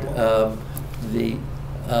 And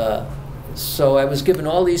so I was given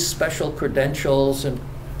all these special credentials and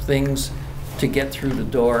things to get through the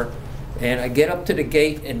door, and I get up to the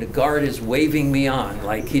gate and the guard is waving me on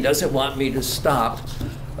like he doesn't want me to stop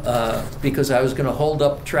because I was going to hold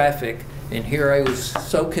up traffic. And here I was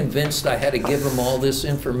so convinced I had to give him all this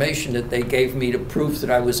information that they gave me to prove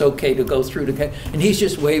that I was okay to go through the gate, and he's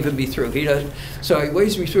just waving me through. He doesn't. So he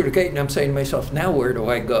waves me through the gate, and I'm saying to myself, now where do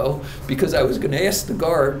I go? Because I was going to ask the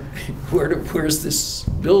guard, where's this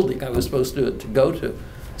building I was supposed to go to?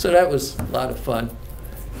 So that was a lot of fun.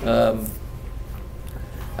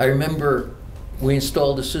 I remember we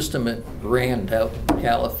installed a system at RAND out in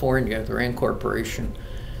California, the RAND Corporation,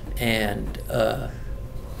 and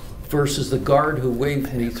versus the guard who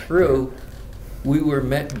waved me through, we were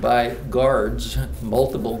met by guards,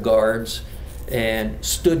 multiple guards, and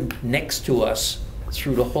stood next to us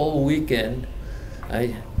through the whole weekend.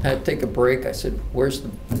 I had to take a break. I said, "Where's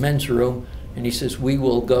the men's room?" And he says, "We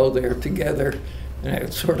will go there together." And I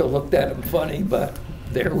sort of looked at him funny, but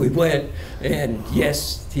there we went. And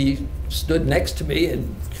yes, he stood next to me,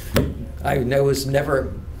 and I was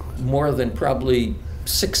never more than probably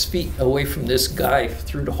 6 feet away from this guy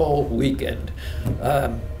through the whole weekend.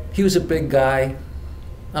 He was a big guy.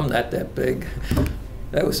 I'm not that big.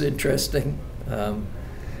 That was interesting. A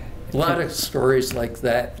lot of stories like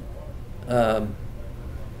that.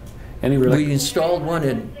 We installed one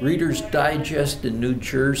in Reader's Digest in New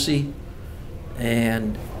Jersey,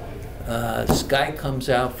 and this guy comes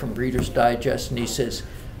out from Reader's Digest and he says,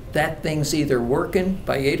 that thing's either working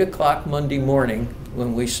by 8 o'clock Monday morning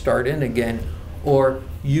when we start in again, or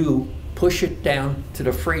you push it down to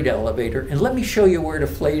the freight elevator, and let me show you where the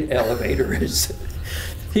freight elevator is.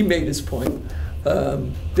 He made his point.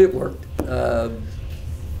 It worked. A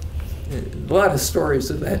lot of stories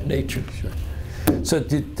of that nature. Sure. So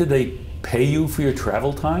did they pay you for your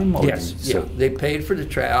travel time? Or Yes, yeah, they paid for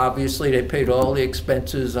the obviously they paid all the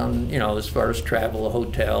expenses on, you know, as far as travel, a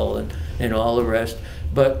hotel, and all the rest.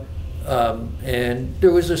 But and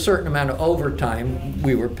there was a certain amount of overtime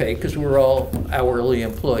we were paid because we were all hourly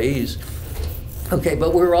employees. Okay,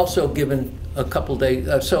 but we were also given a couple days,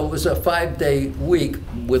 so it was a 5-day week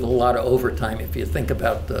with a lot of overtime if you think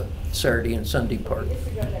about the Saturday and Sunday part.